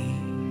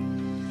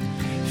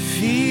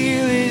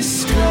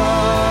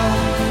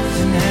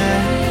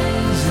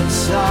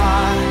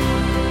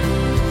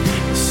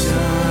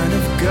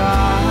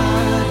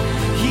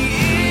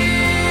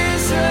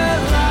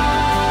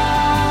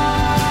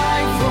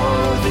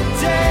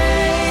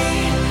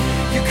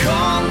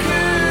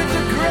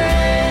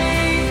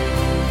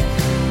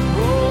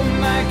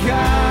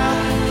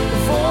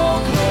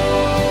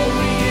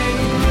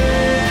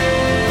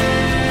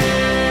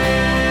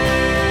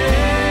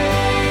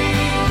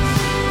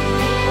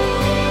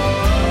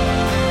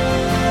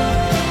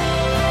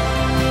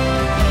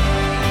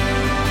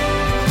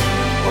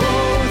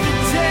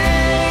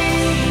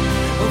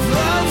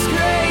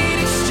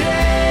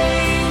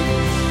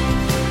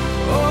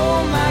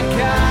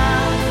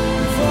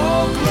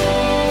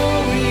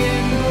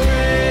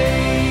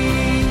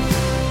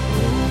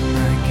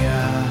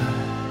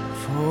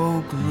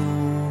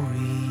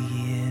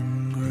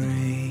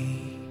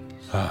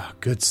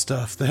Good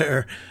stuff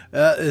there.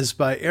 Is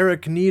by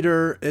Eric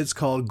Nieder. It's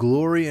called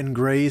Glory and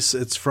Grace.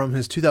 It's from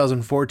his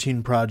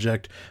 2014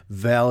 project,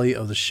 Valley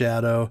of the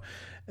Shadow.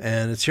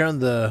 And it's here on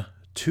the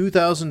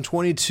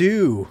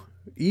 2022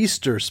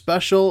 Easter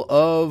special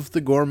of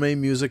the Gourmet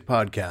Music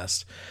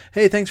Podcast.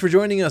 Hey, thanks for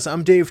joining us.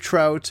 I'm Dave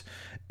Trout.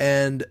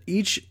 And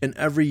each and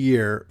every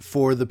year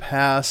for the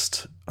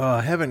past,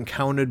 I haven't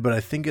counted, but I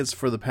think it's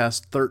for the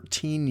past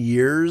 13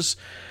 years,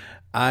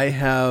 I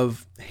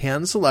have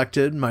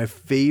hand-selected my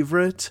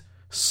favorite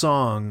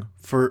song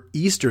for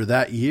Easter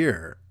that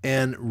year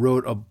and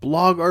wrote a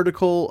blog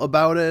article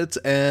about it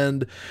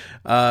and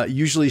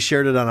usually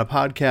shared it on a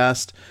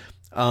podcast.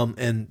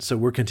 And so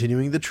we're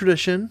continuing the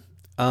tradition.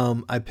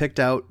 I picked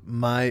out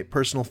my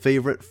personal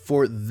favorite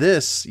for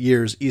this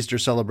year's Easter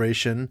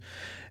celebration,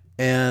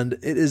 and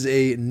it is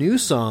a new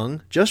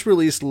song just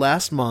released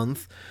last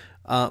month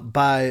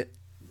by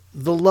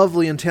the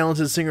lovely and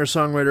talented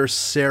singer-songwriter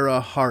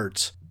Sarah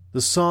Hart.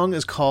 The song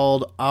is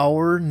called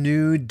Our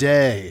New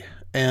Day,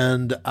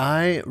 and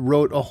I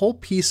wrote a whole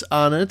piece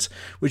on it,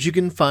 which you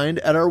can find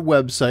at our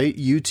website,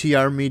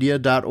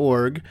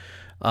 utrmedia.org.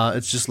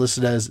 It's just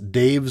listed as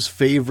Dave's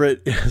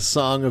favorite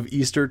song of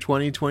Easter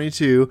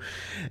 2022.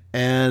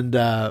 And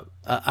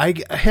I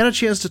had a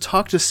chance to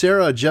talk to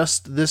Sarah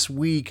just this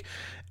week,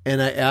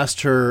 and I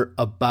asked her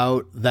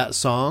about that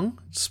song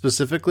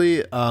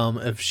specifically,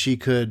 if she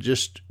could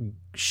just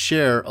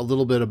share a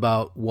little bit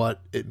about what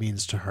it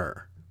means to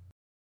her.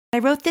 I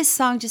wrote this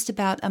song just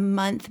about a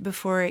month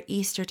before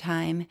Easter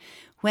time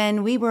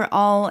when we were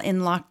all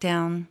in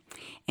lockdown,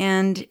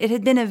 and it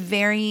had been a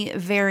very,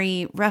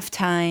 very rough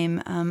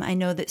time. I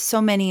know that so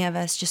many of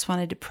us just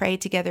wanted to pray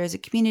together as a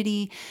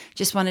community,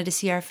 just wanted to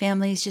see our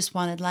families, just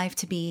wanted life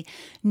to be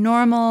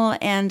normal.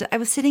 And I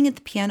was sitting at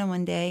the piano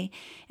one day,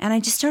 and I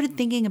just started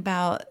thinking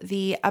about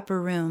the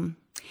upper room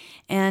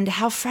and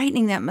how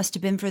frightening that must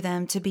have been for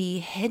them to be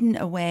hidden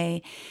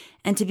away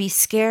and to be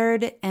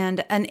scared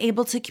and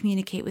unable to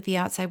communicate with the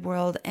outside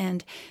world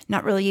and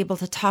not really able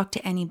to talk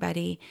to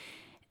anybody.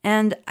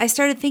 And I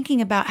started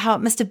thinking about how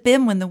it must have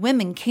been when the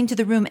women came to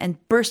the room and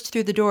burst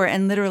through the door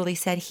and literally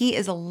said, "He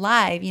is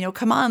alive,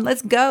 come on,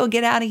 let's go,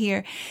 get out of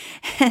here."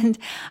 And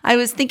I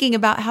was thinking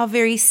about how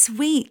very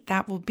sweet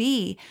that will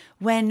be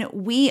when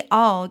we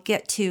all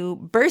get to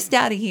burst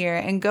out of here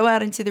and go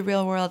out into the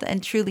real world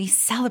and truly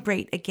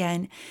celebrate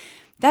again.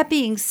 That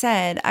being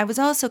said, I was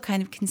also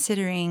kind of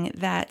considering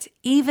that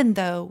even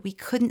though we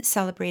couldn't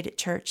celebrate at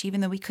church, even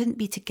though we couldn't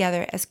be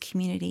together as a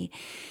community,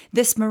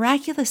 this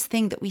miraculous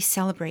thing that we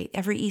celebrate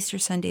every Easter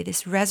Sunday,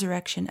 this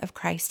resurrection of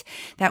Christ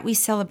that we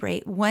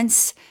celebrate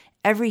once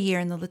every year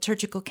in the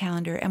liturgical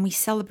calendar, and we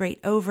celebrate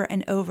over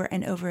and over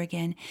and over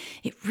again,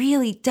 it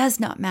really does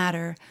not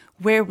matter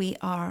where we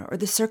are or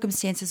the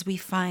circumstances we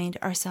find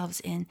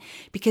ourselves in,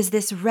 because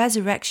this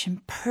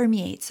resurrection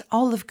permeates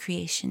all of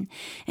creation,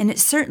 and it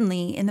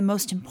certainly, in the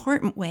most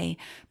important way,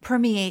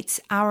 permeates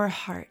our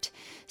heart.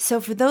 So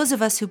for those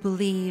of us who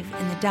believe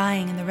in the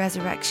dying and the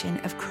resurrection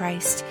of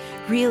Christ,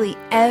 really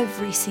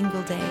every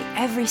single day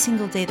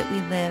that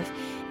we live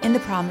in the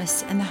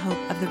promise and the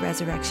hope of the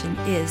resurrection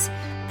is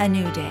a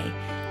new day.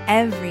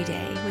 Every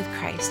day with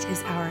Christ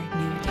is our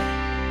new day.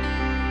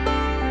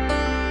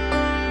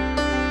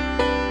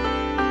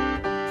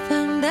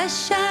 From the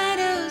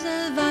shadows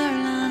of our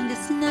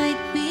longest night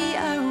we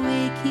are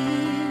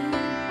waking,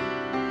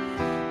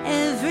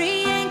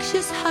 every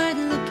anxious heart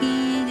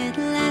looking at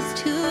last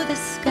to the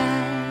sky.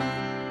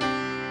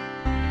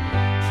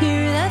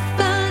 Hear the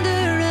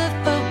thunder of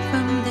hope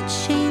from the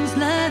chains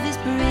love is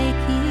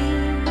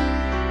breaking,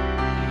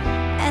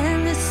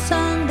 and the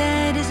song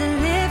that is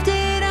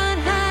lifted on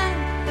high.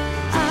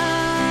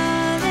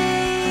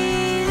 Alleluia,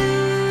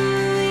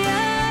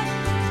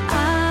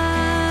 alleluia,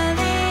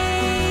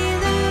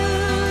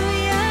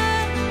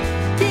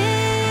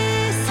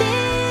 this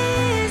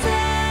is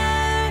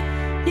our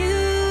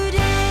new day.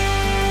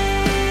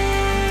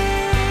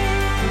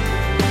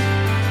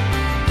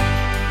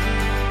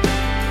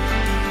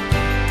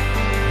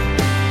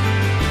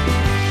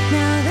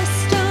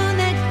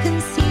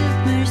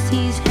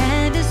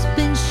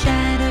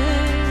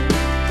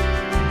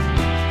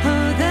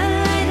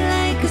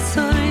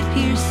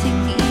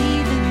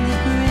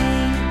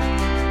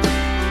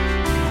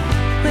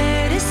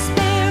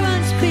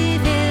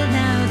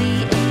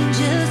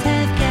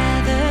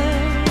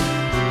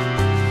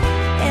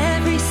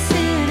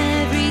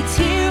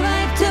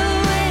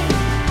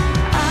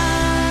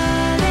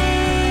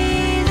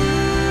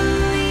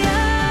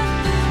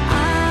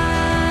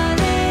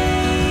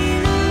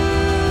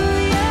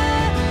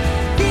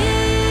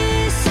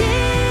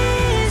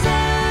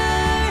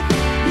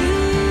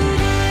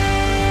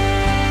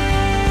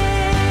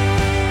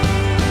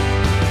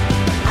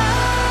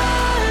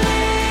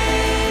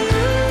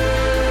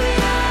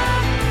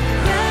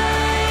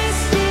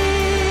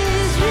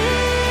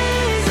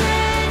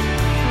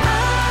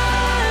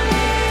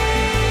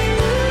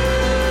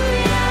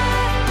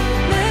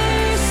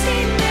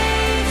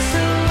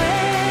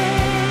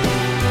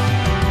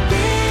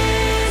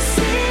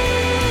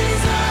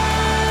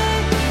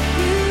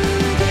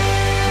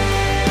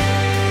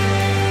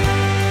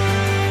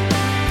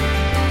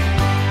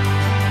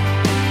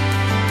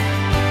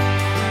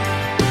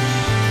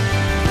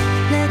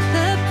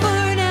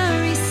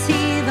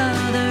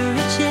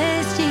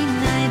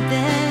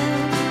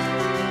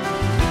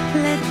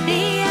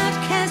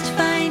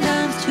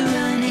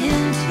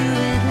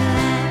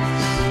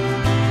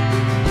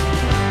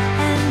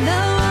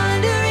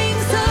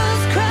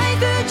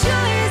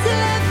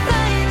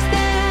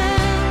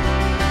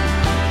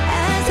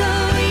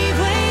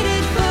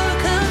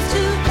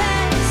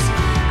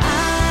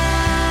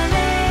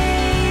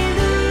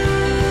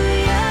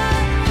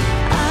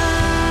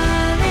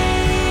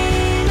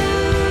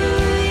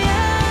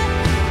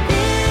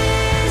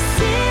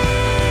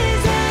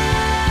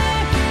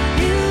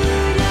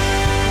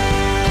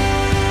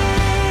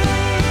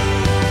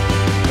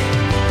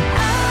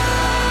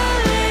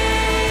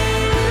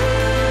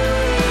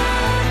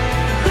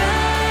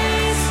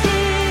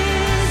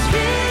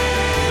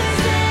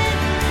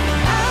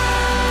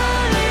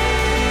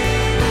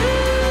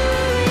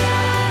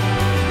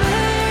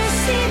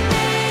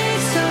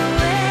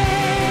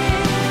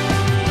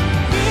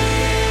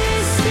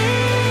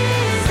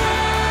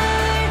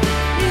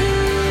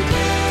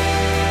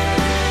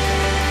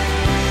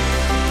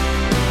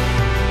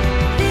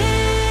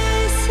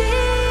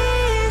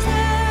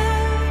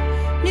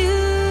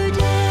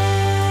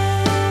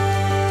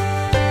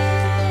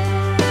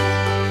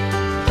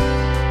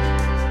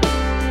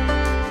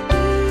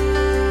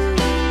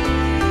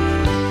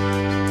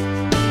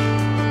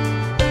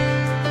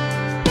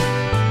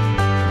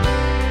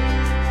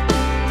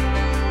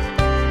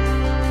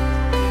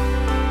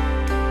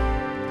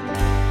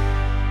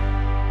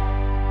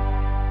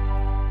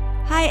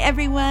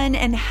 everyone,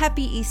 and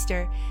happy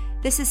Easter.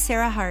 This is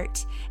Sarah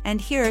Hart,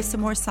 and here are some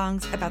more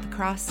songs about the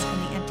cross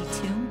and the empty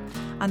tomb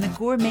on the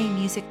Gourmet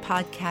Music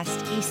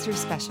Podcast Easter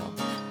Special.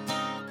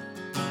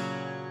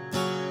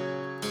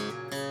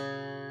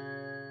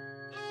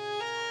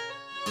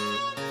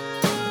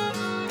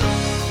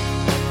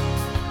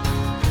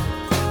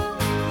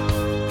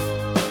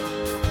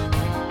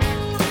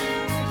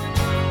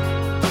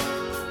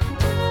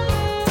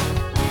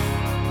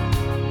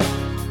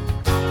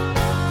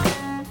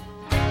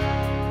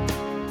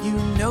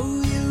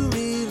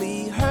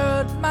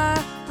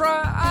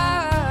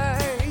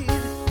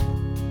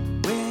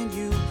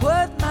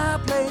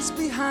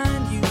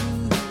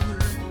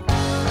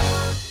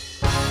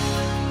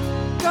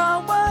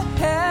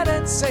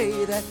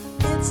 Say that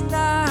it's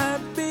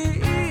not me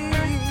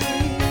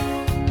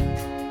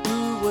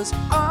who was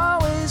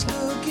always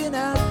looking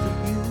out for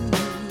you.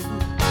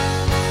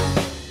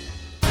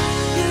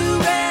 You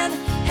ran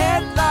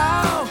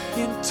headlong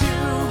into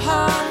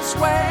harm's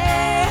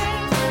way.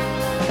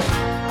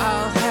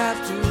 I'll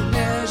have to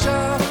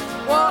measure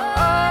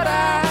what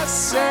I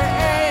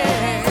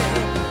say.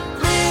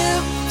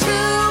 Live to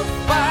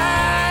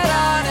fight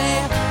on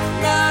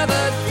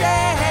another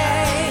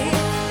day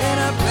in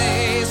a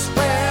place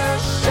where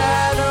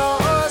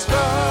shadows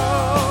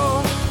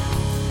grow.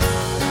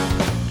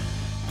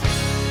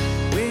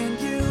 When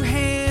you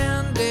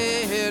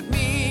handed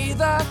me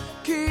the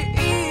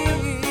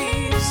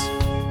keys,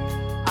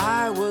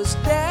 I was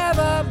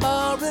never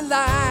more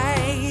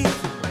alive.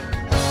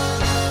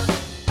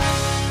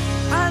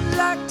 I'd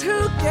like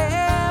to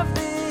give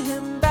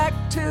him back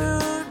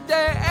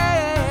today.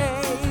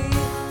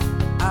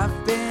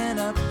 I've been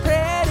a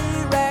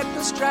pretty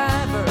reckless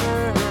driver.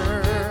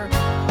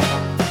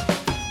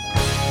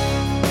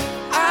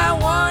 I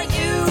want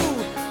you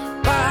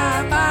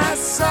by my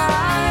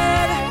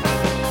side.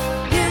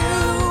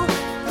 You,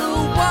 the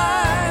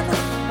one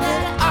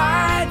that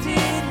I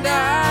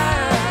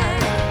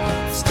denied.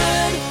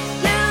 Stood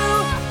you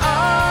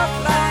up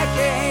like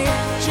a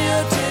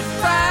jilted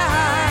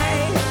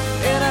bride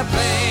in a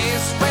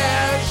place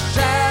where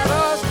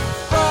shadows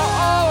grow.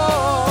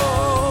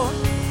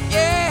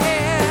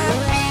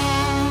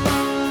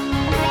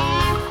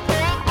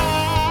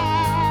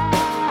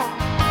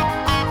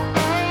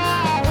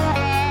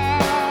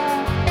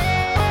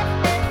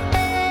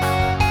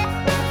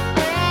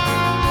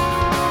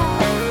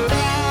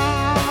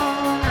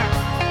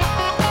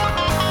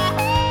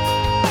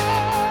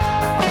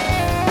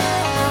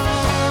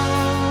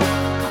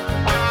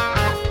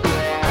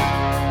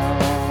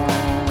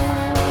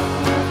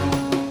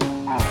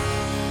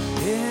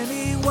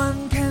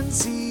 Anyone can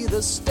see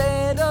the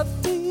state of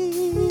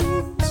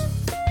things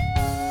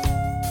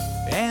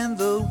and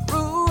the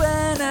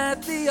ruin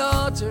at the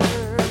altar.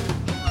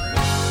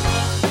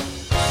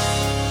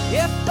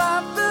 If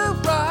I'm the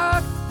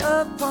rock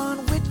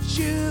upon which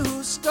you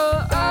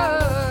stood,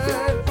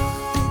 pick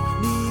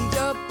me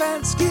up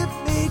and skip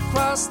me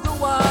across the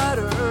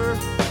water.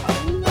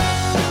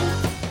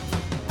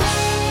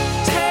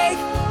 Take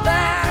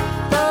back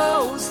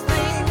those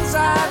things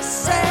I've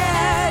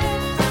said.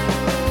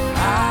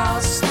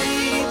 I'll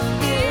sleep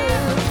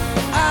here.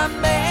 I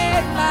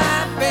made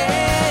my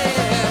bed.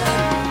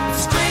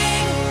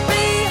 String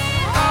me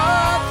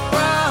up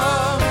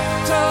from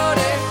toe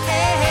to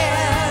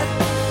head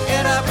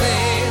in a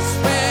place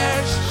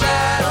where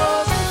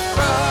shadows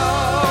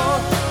grow.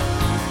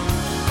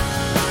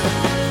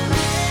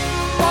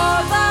 Pour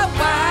the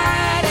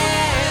wine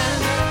and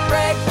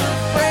break the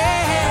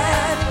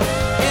bread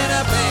in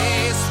a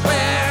place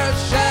where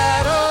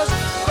shadows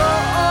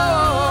grow.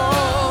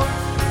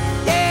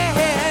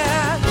 Yeah.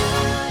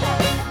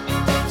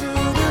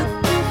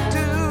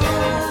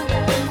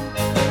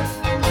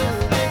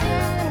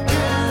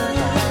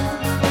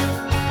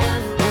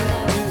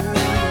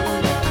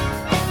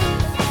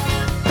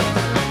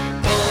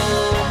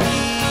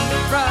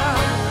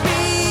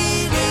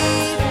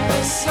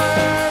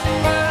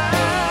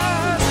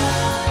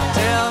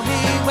 Tell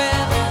me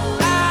when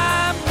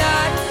I'm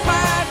not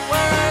quite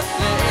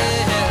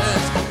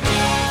worthless.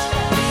 Teach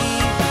me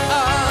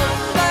of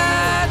the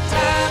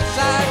times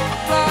I've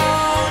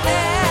grown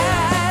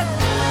at.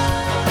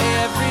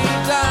 Every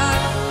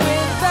dawn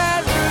with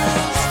that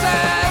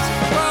rooster's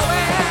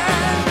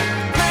crowing.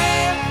 Pray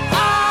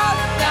all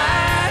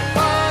night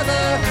for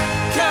the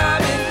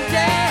coming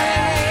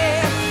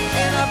day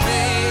in a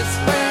place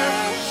where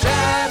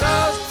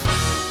shadows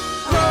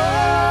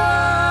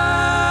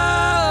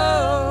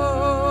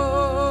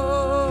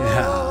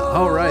Yeah.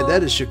 All right.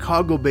 That is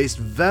Chicago-based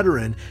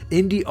veteran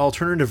indie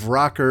alternative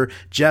rocker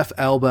Jeff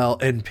Albel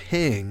and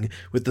Ping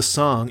with the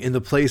song In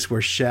the Place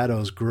Where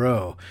Shadows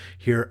Grow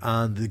here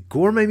on the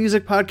Gourmet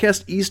Music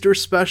Podcast Easter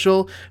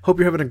Special. Hope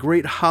you're having a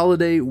great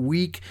holiday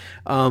week.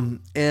 And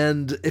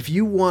if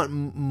you want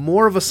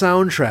more of a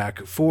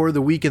soundtrack for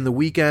the week and the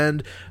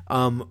weekend,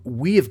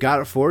 we have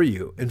got it for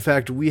you. In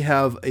fact, we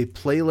have a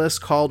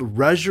playlist called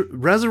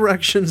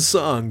Resurrection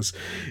Songs.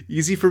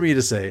 Easy for me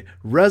to say.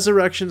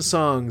 Resurrection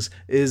Songs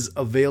is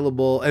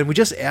available, and we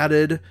just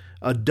added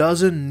a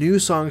dozen new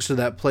songs to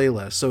that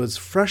playlist. So it's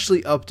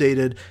freshly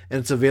updated and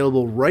it's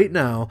available right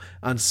now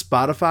on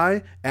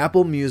Spotify,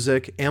 Apple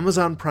Music,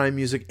 Amazon Prime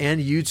Music,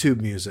 and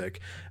YouTube Music.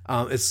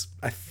 It's,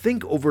 I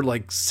think, over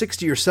like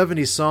 60 or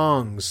 70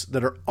 songs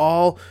that are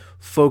all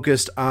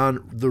focused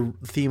on the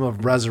theme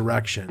of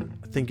resurrection.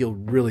 I think you'll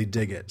really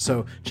dig it.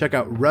 So check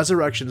out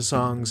Resurrection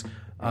Songs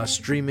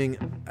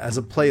streaming as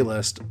a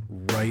playlist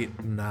right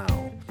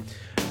now.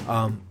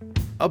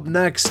 Up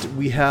next,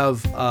 we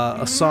have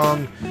a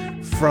song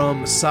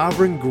from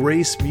Sovereign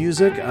Grace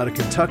Music out of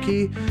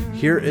Kentucky.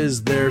 Here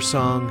is their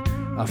song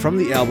from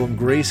the album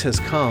Grace Has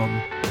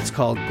Come. It's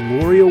called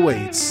Glory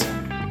Awaits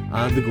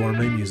on the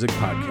Gourmet Music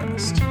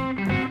Podcast.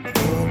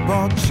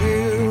 Football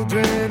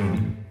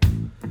children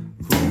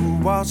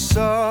who are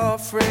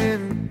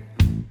suffering,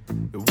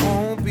 it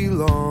won't be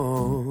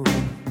long.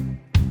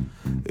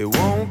 It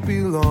won't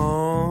be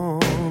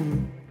long.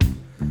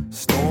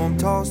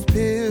 Storm-tossed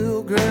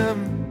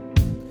pilgrim,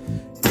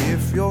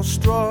 if you're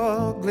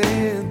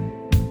struggling,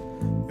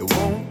 it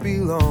won't be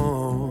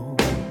long.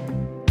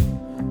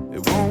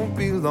 It won't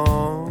be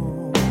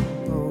long.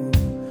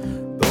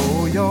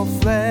 Though your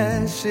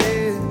flesh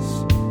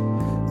is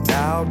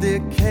now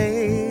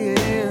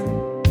decaying,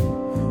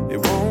 it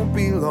won't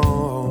be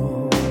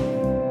long.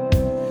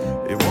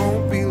 It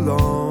won't be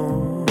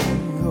long.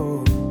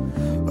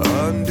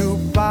 A new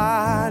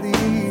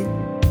body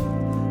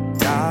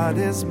God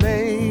is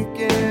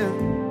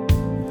making,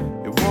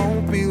 it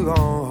won't be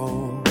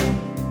long.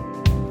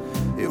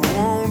 It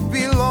won't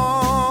be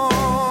long.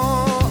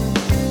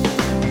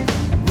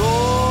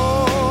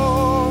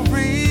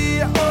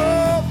 Glory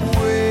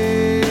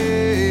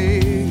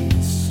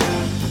awaits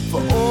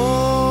for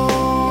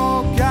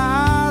all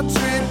God's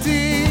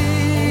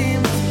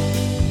redeemed.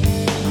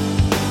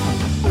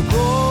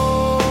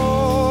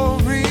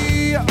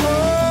 Glory awaits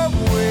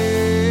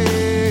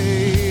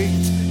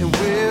and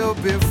we'll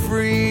be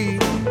free.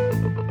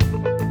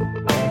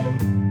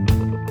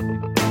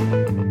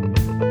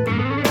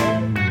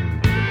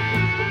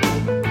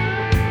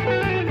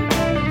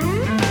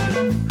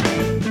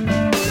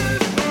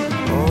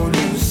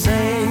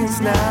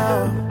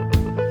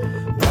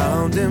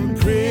 In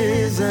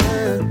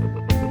prison,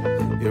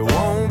 it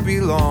won't be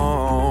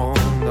long,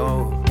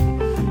 no,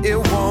 it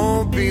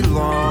won't be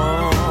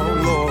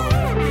long, Lord.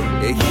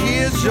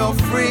 Here's your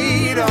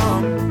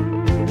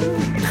freedom,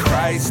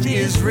 Christ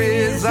is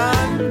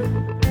risen,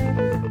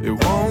 it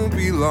won't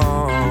be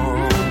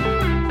long,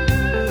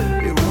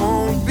 it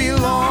won't be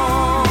long.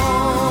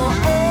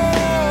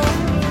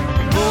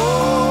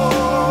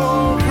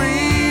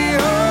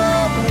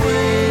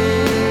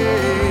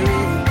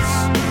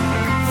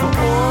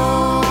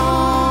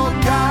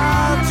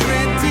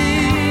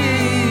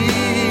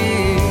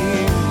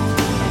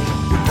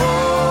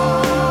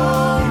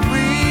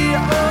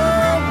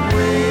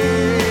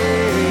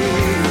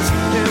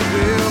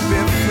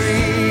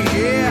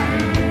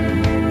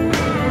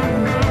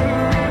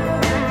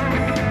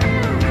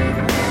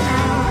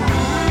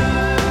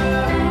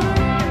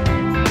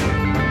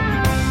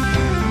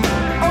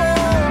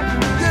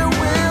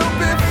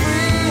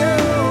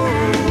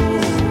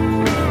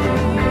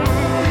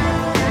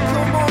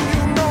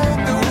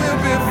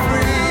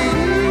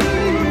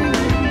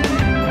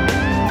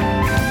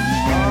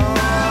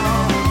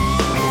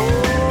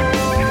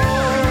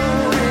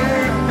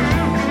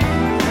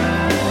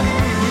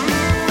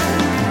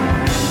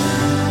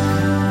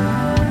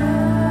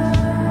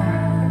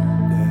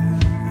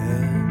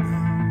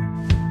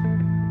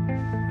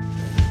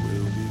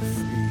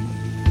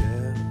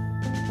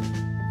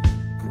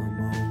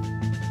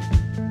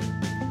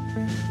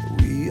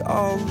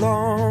 All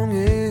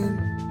longing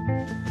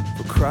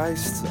for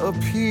Christ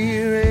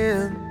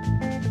appearing.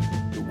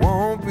 It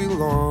won't be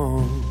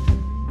long,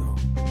 no,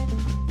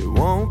 it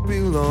won't be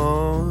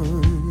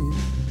long.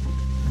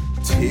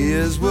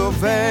 Tears will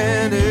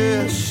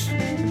vanish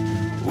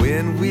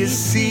when we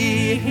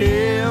see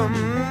Him.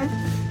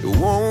 It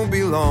won't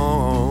be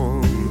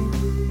long,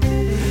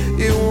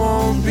 it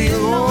won't be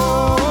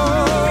long.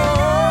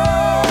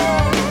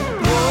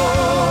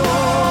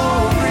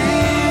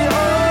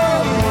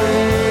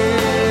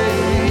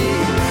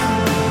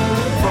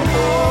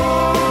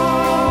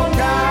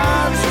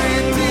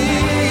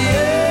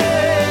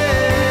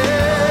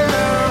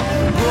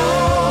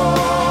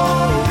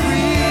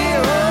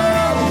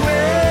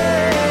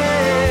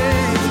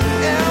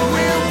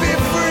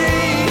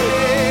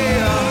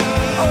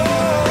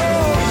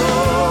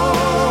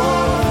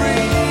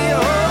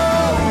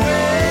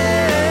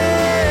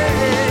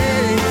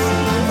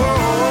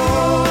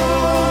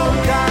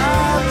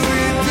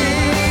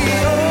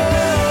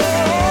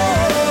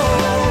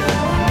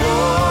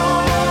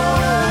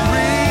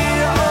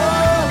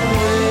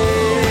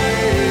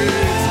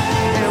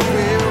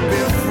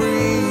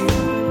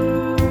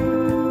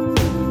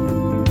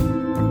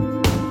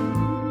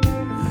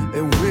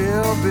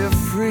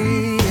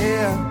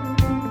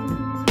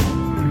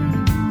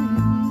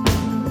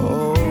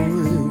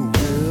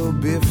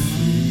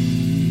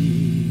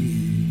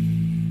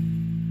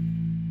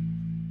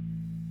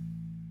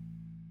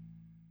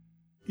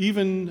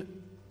 Even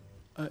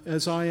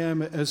as I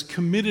am, as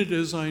committed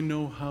as I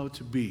know how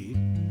to be,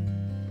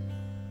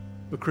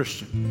 a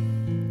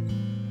Christian.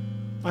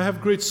 I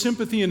have great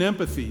sympathy and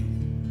empathy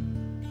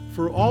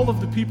for all of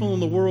the people in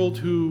the world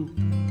who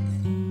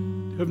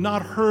have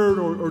not heard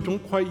or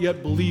don't quite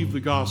yet believe the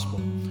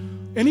gospel.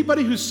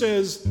 Anybody who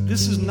says,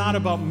 this is not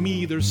about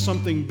me, there's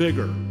something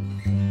bigger,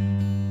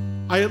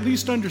 I at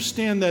least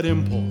understand that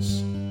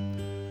impulse.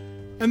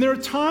 And there are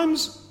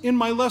times in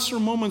my lesser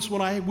moments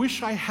when I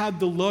wish I had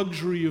the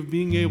luxury of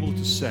being able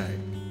to say,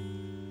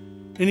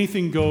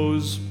 anything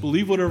goes,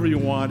 believe whatever you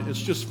want,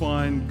 it's just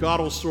fine, God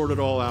will sort it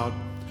all out.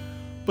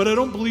 But I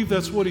don't believe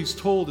that's what he's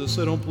told us.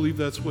 I don't believe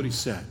that's what he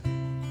said.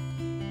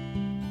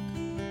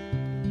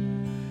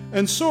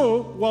 And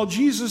so, while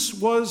Jesus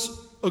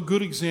was a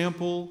good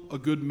example, a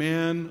good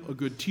man, a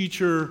good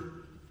teacher,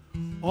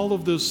 all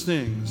of those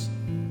things,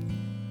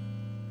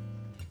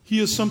 he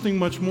is something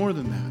much more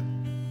than that.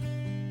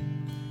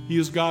 He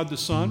is God the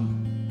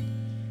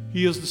Son.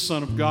 He is the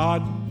Son of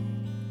God.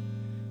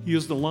 He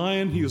is the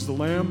Lion. He is the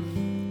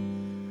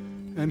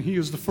Lamb. And he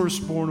is the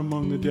firstborn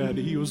among the dead.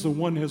 He is the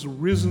one who has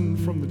risen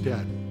from the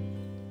dead.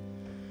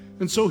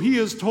 And so he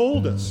has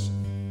told us,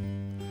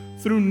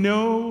 through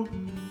no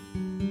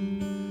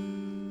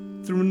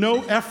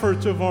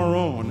effort of our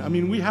own. I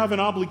mean, we have an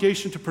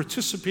obligation to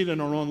participate in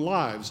our own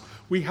lives.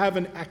 We have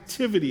an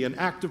activity, an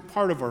active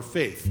part of our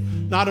faith.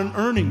 Not an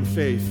earning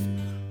faith,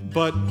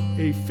 but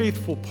a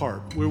faithful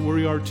part where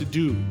we are to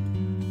do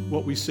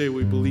what we say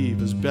we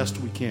believe as best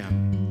we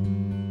can.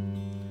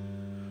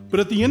 But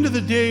at the end of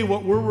the day,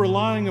 what we're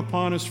relying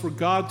upon is for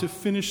God to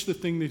finish the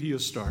thing that he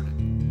has started.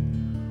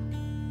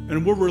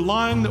 And we're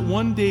relying that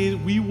one day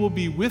we will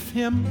be with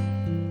him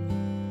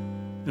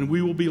and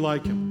we will be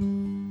like him.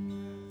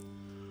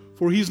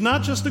 For he's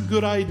not just a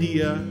good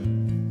idea.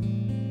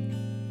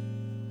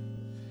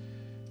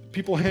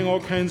 People hang all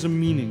kinds of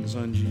meanings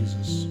on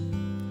Jesus.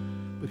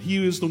 But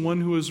he is the one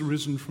who has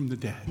risen from the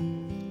dead.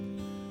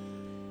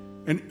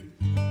 And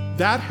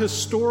that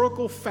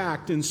historical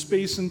fact in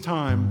space and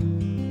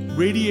time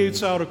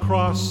radiates out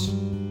across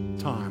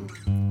time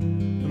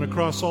and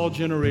across all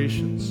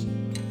generations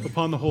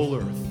upon the whole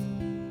earth.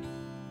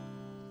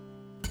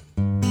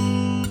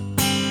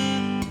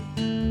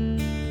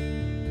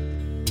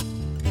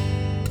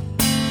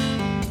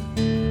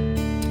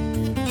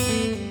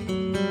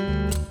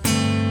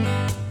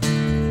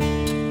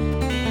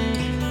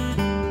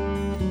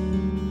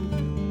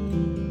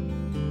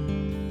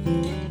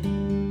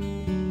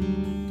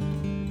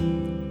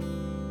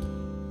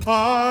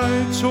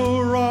 I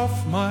tore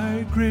off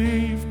my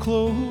grave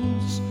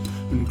clothes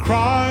and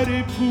cried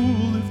a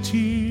pool of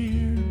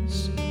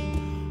tears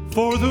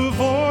for the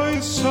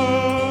voice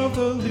of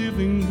the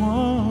living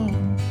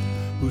one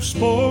who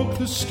spoke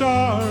the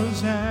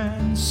stars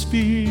and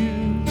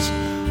spheres,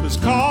 has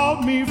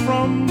called me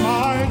from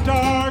my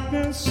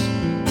darkness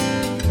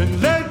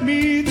and led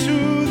me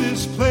to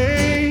this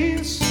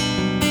place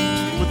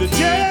where the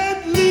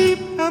dead leap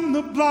and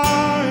the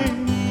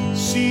blind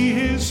see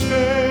his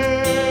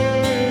face.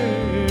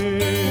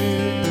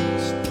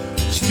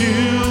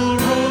 Still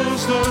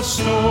rose the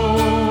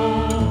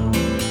stone,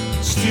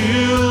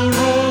 still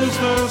rose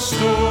the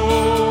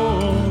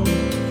stone,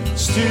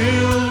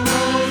 still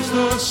rose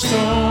the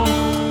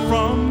stone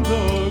from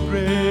the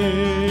grave.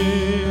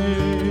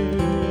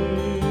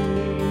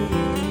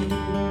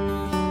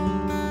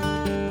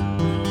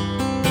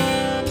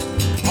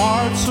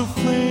 Hearts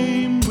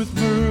aflame with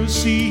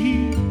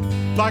mercy,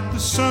 like the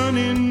sun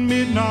in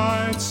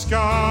midnight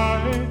sky,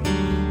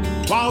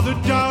 while the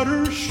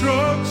doubter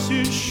shrugs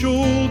his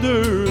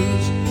shoulders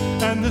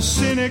and the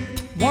cynic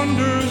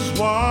wonders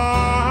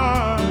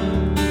why.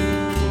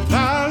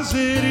 As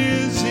it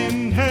is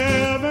in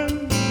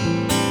heaven,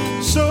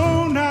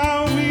 so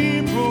now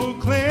we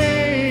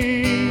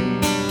proclaim.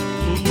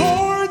 The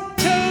Lord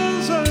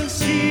tells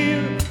us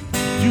here,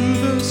 do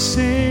the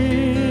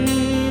same.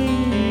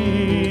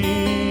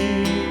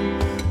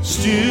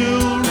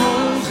 Still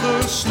rose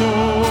the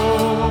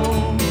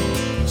stone,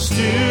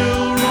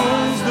 still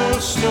rose the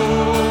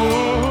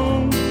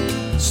stone,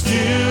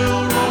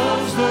 still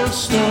rose the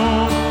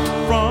stone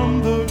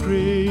from the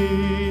grave.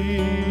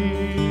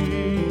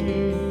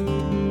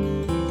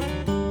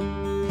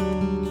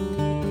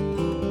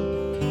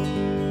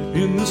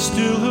 In the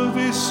still of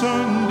a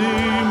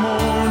Sunday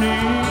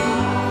morning,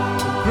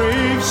 the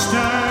grave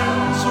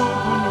stands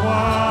open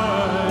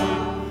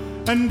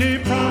wide, and a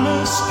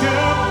promise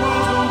kept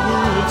while the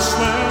world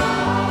slept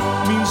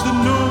means that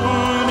no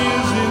one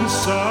is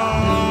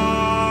inside.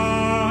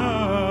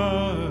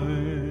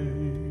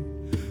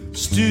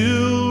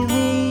 Still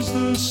rose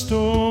the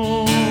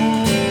stone,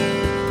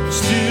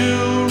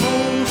 still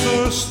rose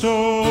the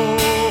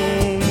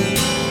stone,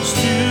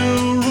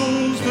 still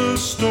rose the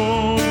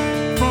stone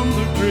from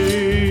the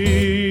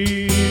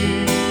grave.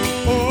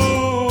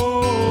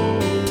 Oh,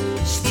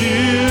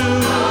 still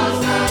rose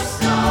the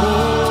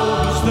stone,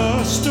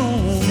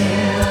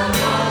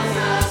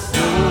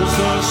 rose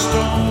the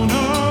stone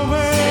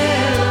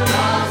away,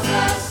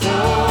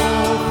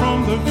 oh, from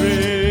the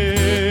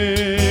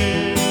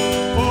grave.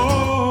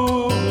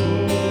 Oh,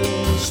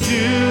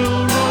 still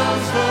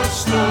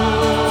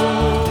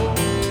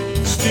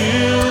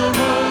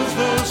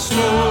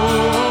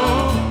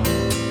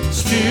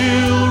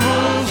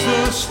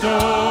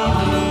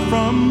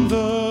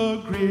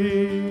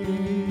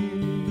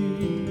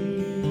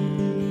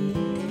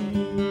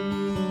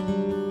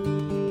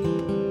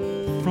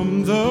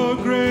from the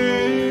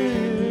grave.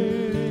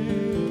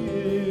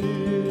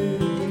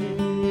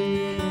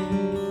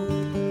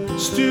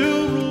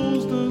 Still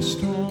rolls the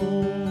stone.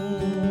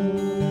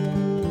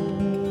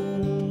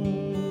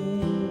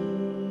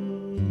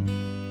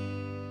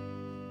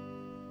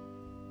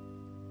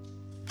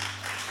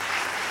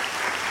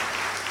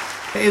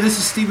 Hey, this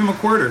is Stephen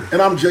McWhirter.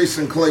 And I'm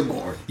Jason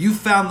Claiborne. You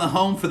found the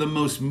home for the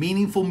most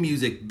meaningful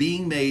music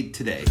being made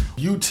today.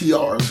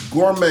 UTR's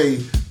Gourmet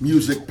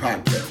Music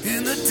Podcast.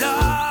 In the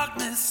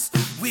darkness,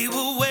 we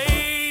were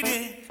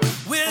waiting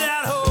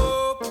without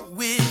hope,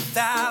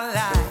 without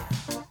light.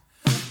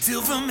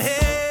 Till from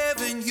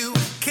heaven you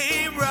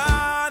came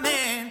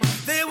running.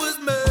 There was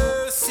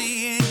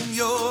mercy in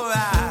your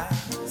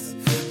eyes.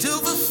 To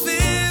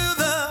fulfill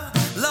the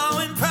law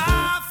and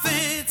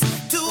prophets,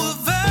 to a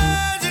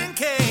virgin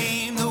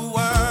came the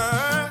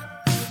word.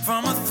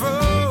 From a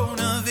throne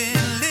of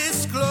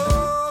endless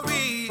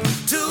glory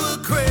to a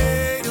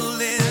cradle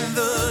in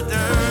the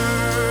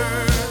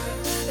dirt.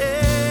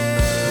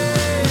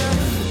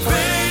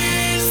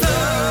 Praise the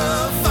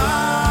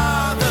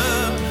Father,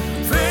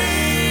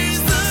 praise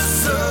the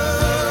Son,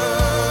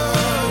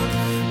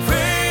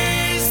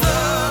 praise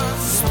the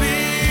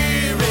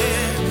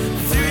Spirit,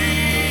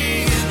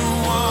 three in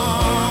one.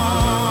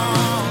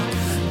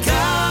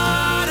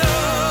 God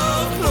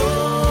of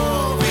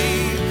glory,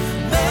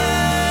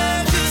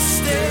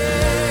 majesty,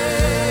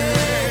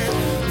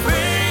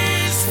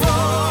 praise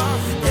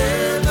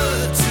forever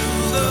to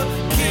the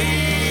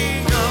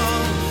King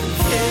of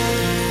Kings.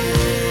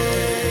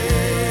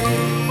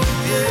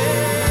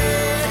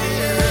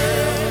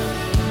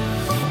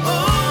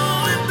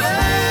 Oh, we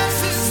bless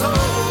His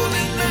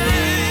holy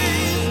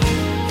name.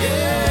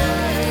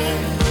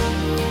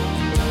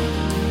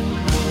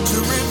 To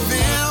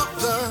reveal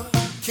the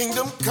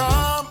kingdom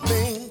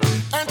coming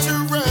and to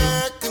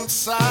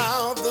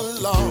reconcile the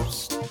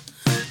lost,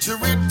 to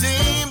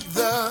redeem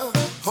the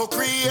whole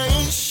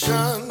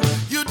creation.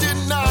 You did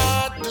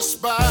not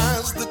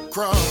despise the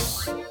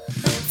cross.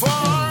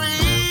 For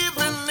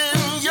even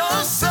in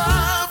your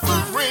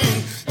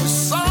suffering, you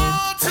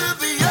saw to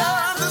the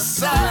other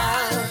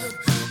side,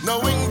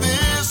 knowing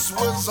this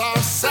was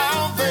our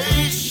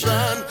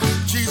salvation.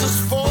 Jesus,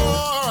 for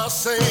our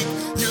sake,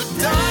 you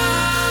died.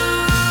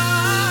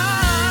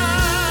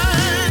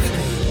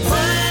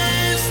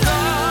 Praise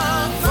the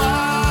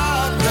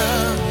Father,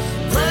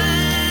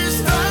 praise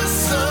the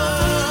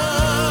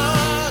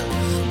Son,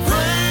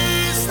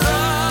 praise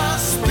the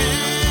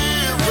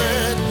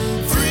Spirit,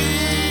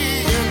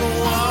 three in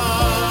one.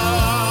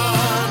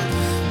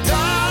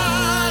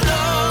 God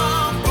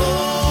of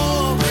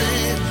glory,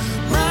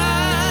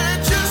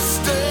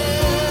 majesty,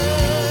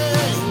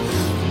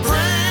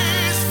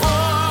 praise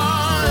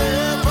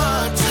forever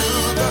to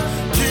the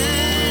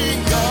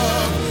King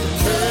of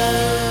Kings.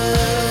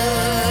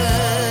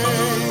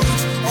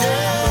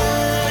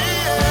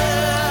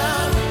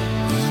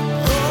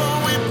 Oh,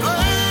 we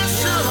bless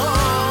your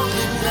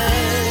holy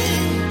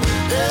name.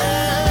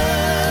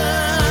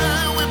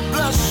 We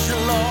bless you,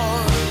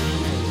 Lord.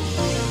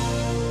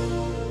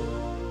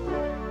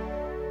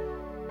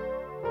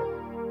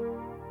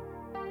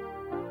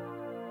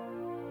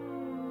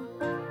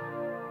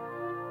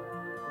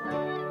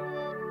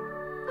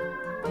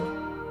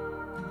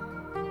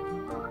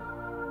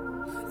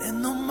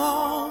 In the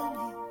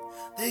morning,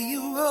 there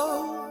you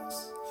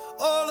rose.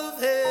 All of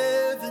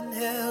heaven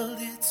held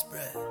its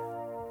breath.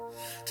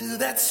 To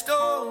that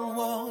storm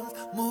was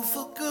moved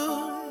for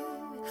good.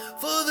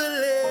 For the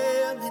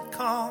Lamb had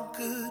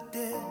conquered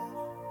death.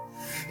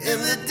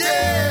 And the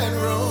dead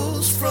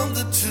rose from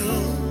the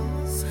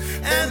tombs,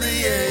 and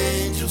the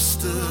angels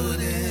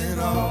stood in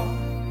awe.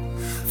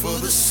 For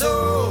the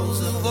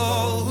souls of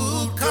all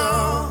who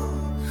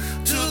come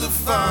to the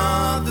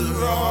Father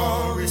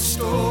are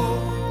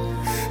restored.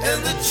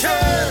 And the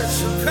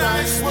church of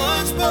Christ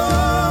was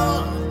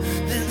born,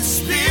 and the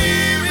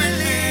Spirit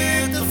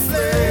lit the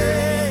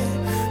flame.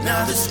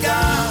 Now this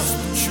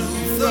gospel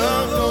truth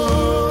of the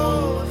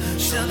Lord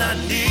shall not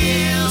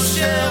kneel,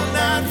 shall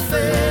not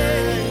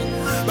fade.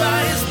 By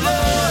His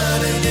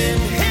blood and in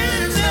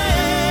His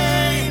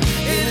name,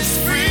 it is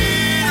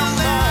freedom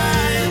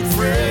I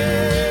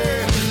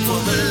pray. For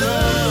the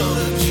love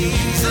of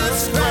Jesus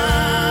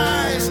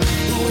Christ,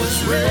 who was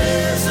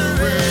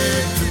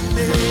resurrected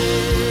me.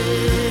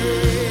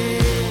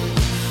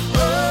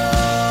 Oh,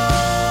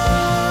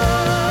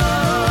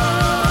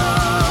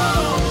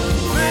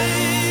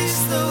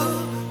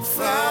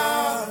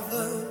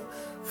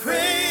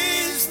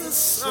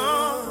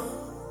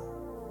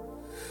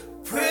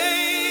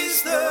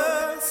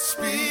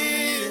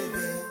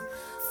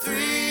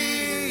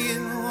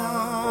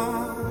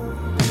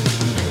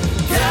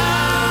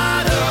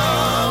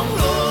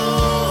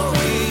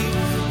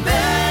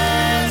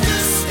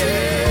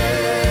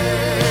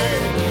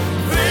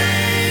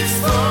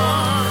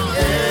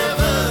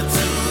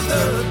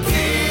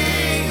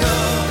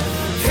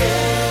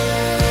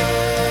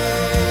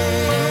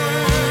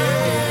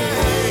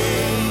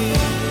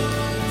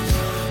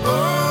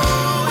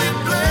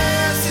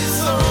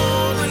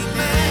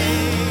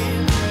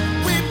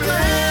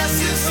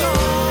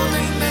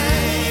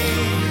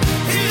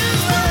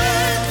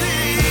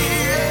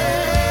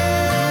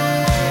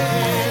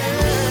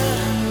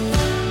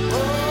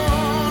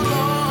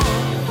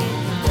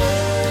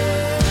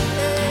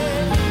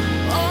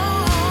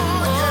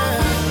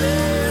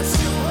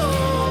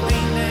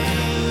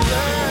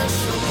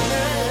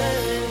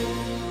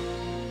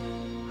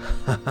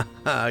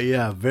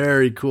 Yeah,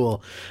 very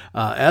cool.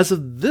 As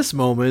of this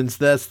moment,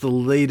 that's the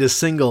latest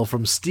single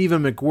from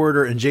Stephen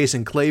McWhirter and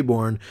Jason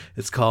Claiborne.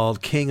 It's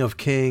called King of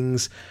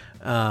Kings.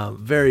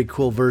 Very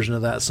cool version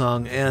of that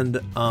song. And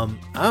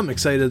I'm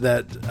excited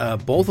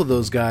that both of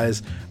those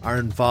guys are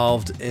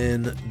involved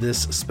in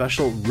this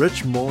special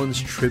Rich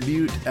Mullins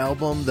tribute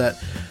album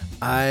that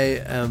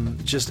I am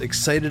just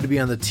excited to be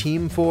on the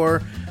team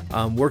for,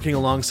 working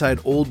alongside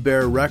Old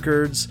Bear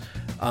Records.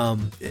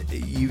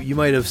 You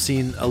might have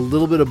seen a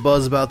little bit of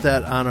buzz about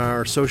that on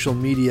our social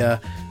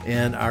media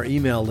and our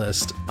email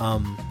list.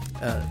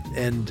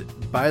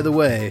 And by the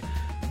way,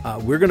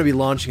 we're going to be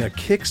launching a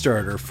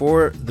Kickstarter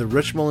for the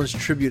Rich Mullins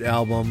tribute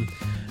album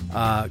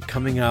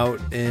coming out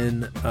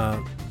in,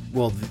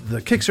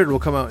 the Kickstarter will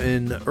come out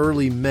in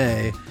early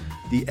May.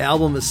 The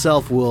album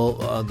itself will,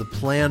 the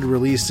planned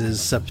release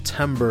is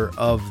September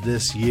of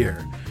this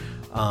year.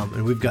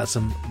 And we've got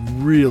some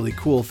really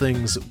cool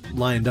things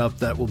lined up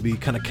that will be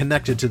kind of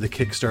connected to the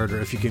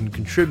Kickstarter. If you can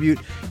contribute,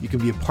 you can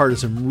be a part of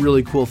some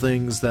really cool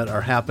things that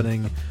are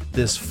happening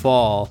this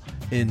fall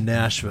in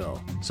Nashville.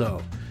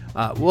 So,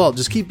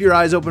 just keep your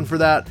eyes open for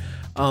that.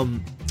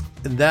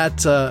 With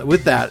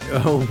that,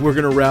 we're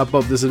going to wrap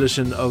up this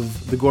edition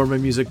of the Gourmet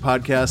Music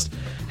Podcast.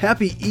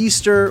 Happy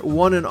Easter,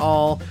 one and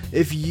all.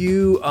 If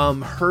you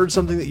heard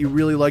something that you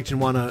really liked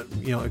and want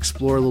to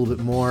explore a little bit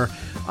more,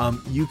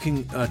 you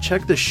can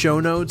check the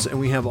show notes, and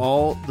we have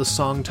all the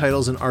song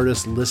titles and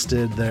artists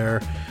listed there.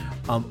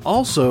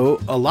 Also,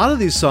 a lot of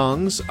these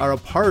songs are a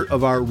part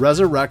of our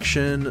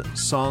Resurrection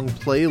song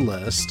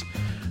playlist.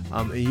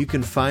 And you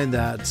can find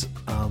that,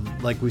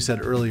 like we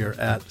said earlier,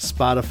 at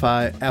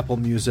Spotify, Apple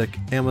Music,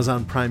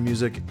 Amazon Prime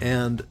Music,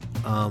 and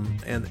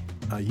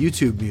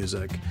YouTube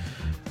Music.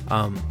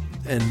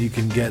 And you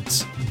can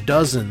get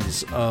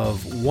dozens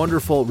of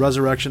wonderful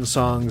Resurrection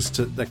songs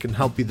that can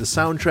help be the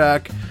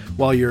soundtrack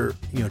while you're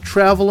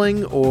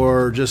traveling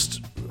or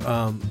just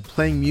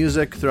playing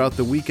music throughout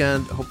the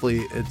weekend. Hopefully,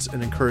 it's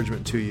an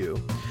encouragement to you.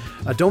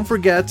 Don't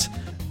forget,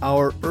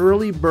 our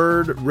early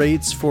bird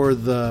rates for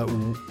the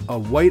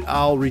White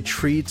Owl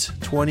Retreat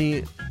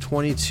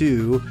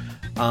 2022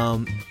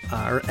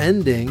 are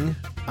ending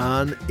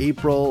on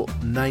April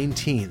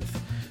 19th.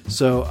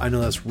 So I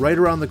know that's right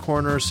around the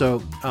corner. So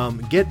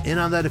get in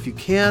on that if you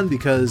can,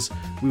 because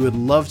we would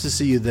love to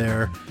see you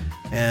there,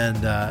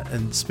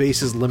 and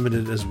space is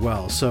limited as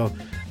well. So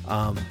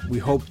we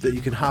hope that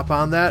you can hop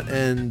on that,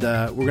 and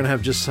we're going to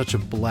have just such a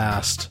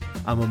blast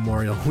on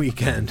Memorial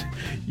Weekend.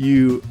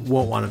 You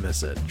won't want to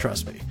miss it.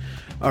 Trust me.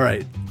 All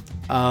right.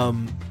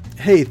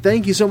 Hey,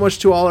 thank you so much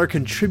to all our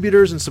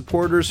contributors and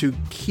supporters who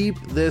keep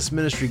this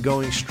ministry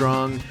going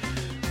strong.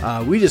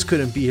 We just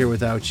couldn't be here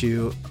without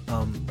you.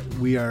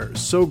 We are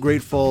so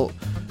grateful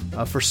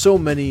for so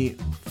many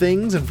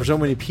things and for so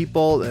many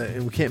people,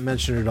 and we can't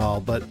mention it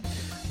all, but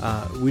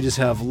we just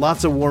have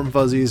lots of warm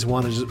fuzzies.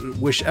 Want to just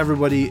wish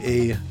everybody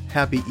a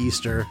happy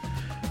Easter.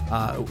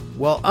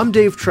 I'm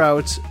Dave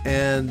Trout,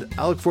 and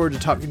I look forward to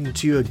talking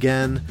to you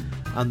again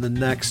on the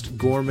next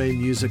Gourmet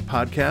Music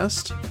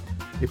Podcast,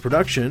 a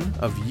production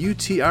of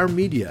UTR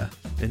Media,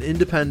 an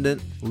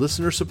independent,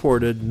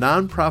 listener-supported,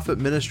 nonprofit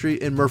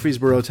ministry in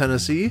Murfreesboro,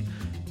 Tennessee,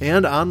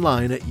 and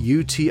online at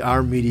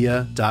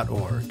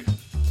utrmedia.org.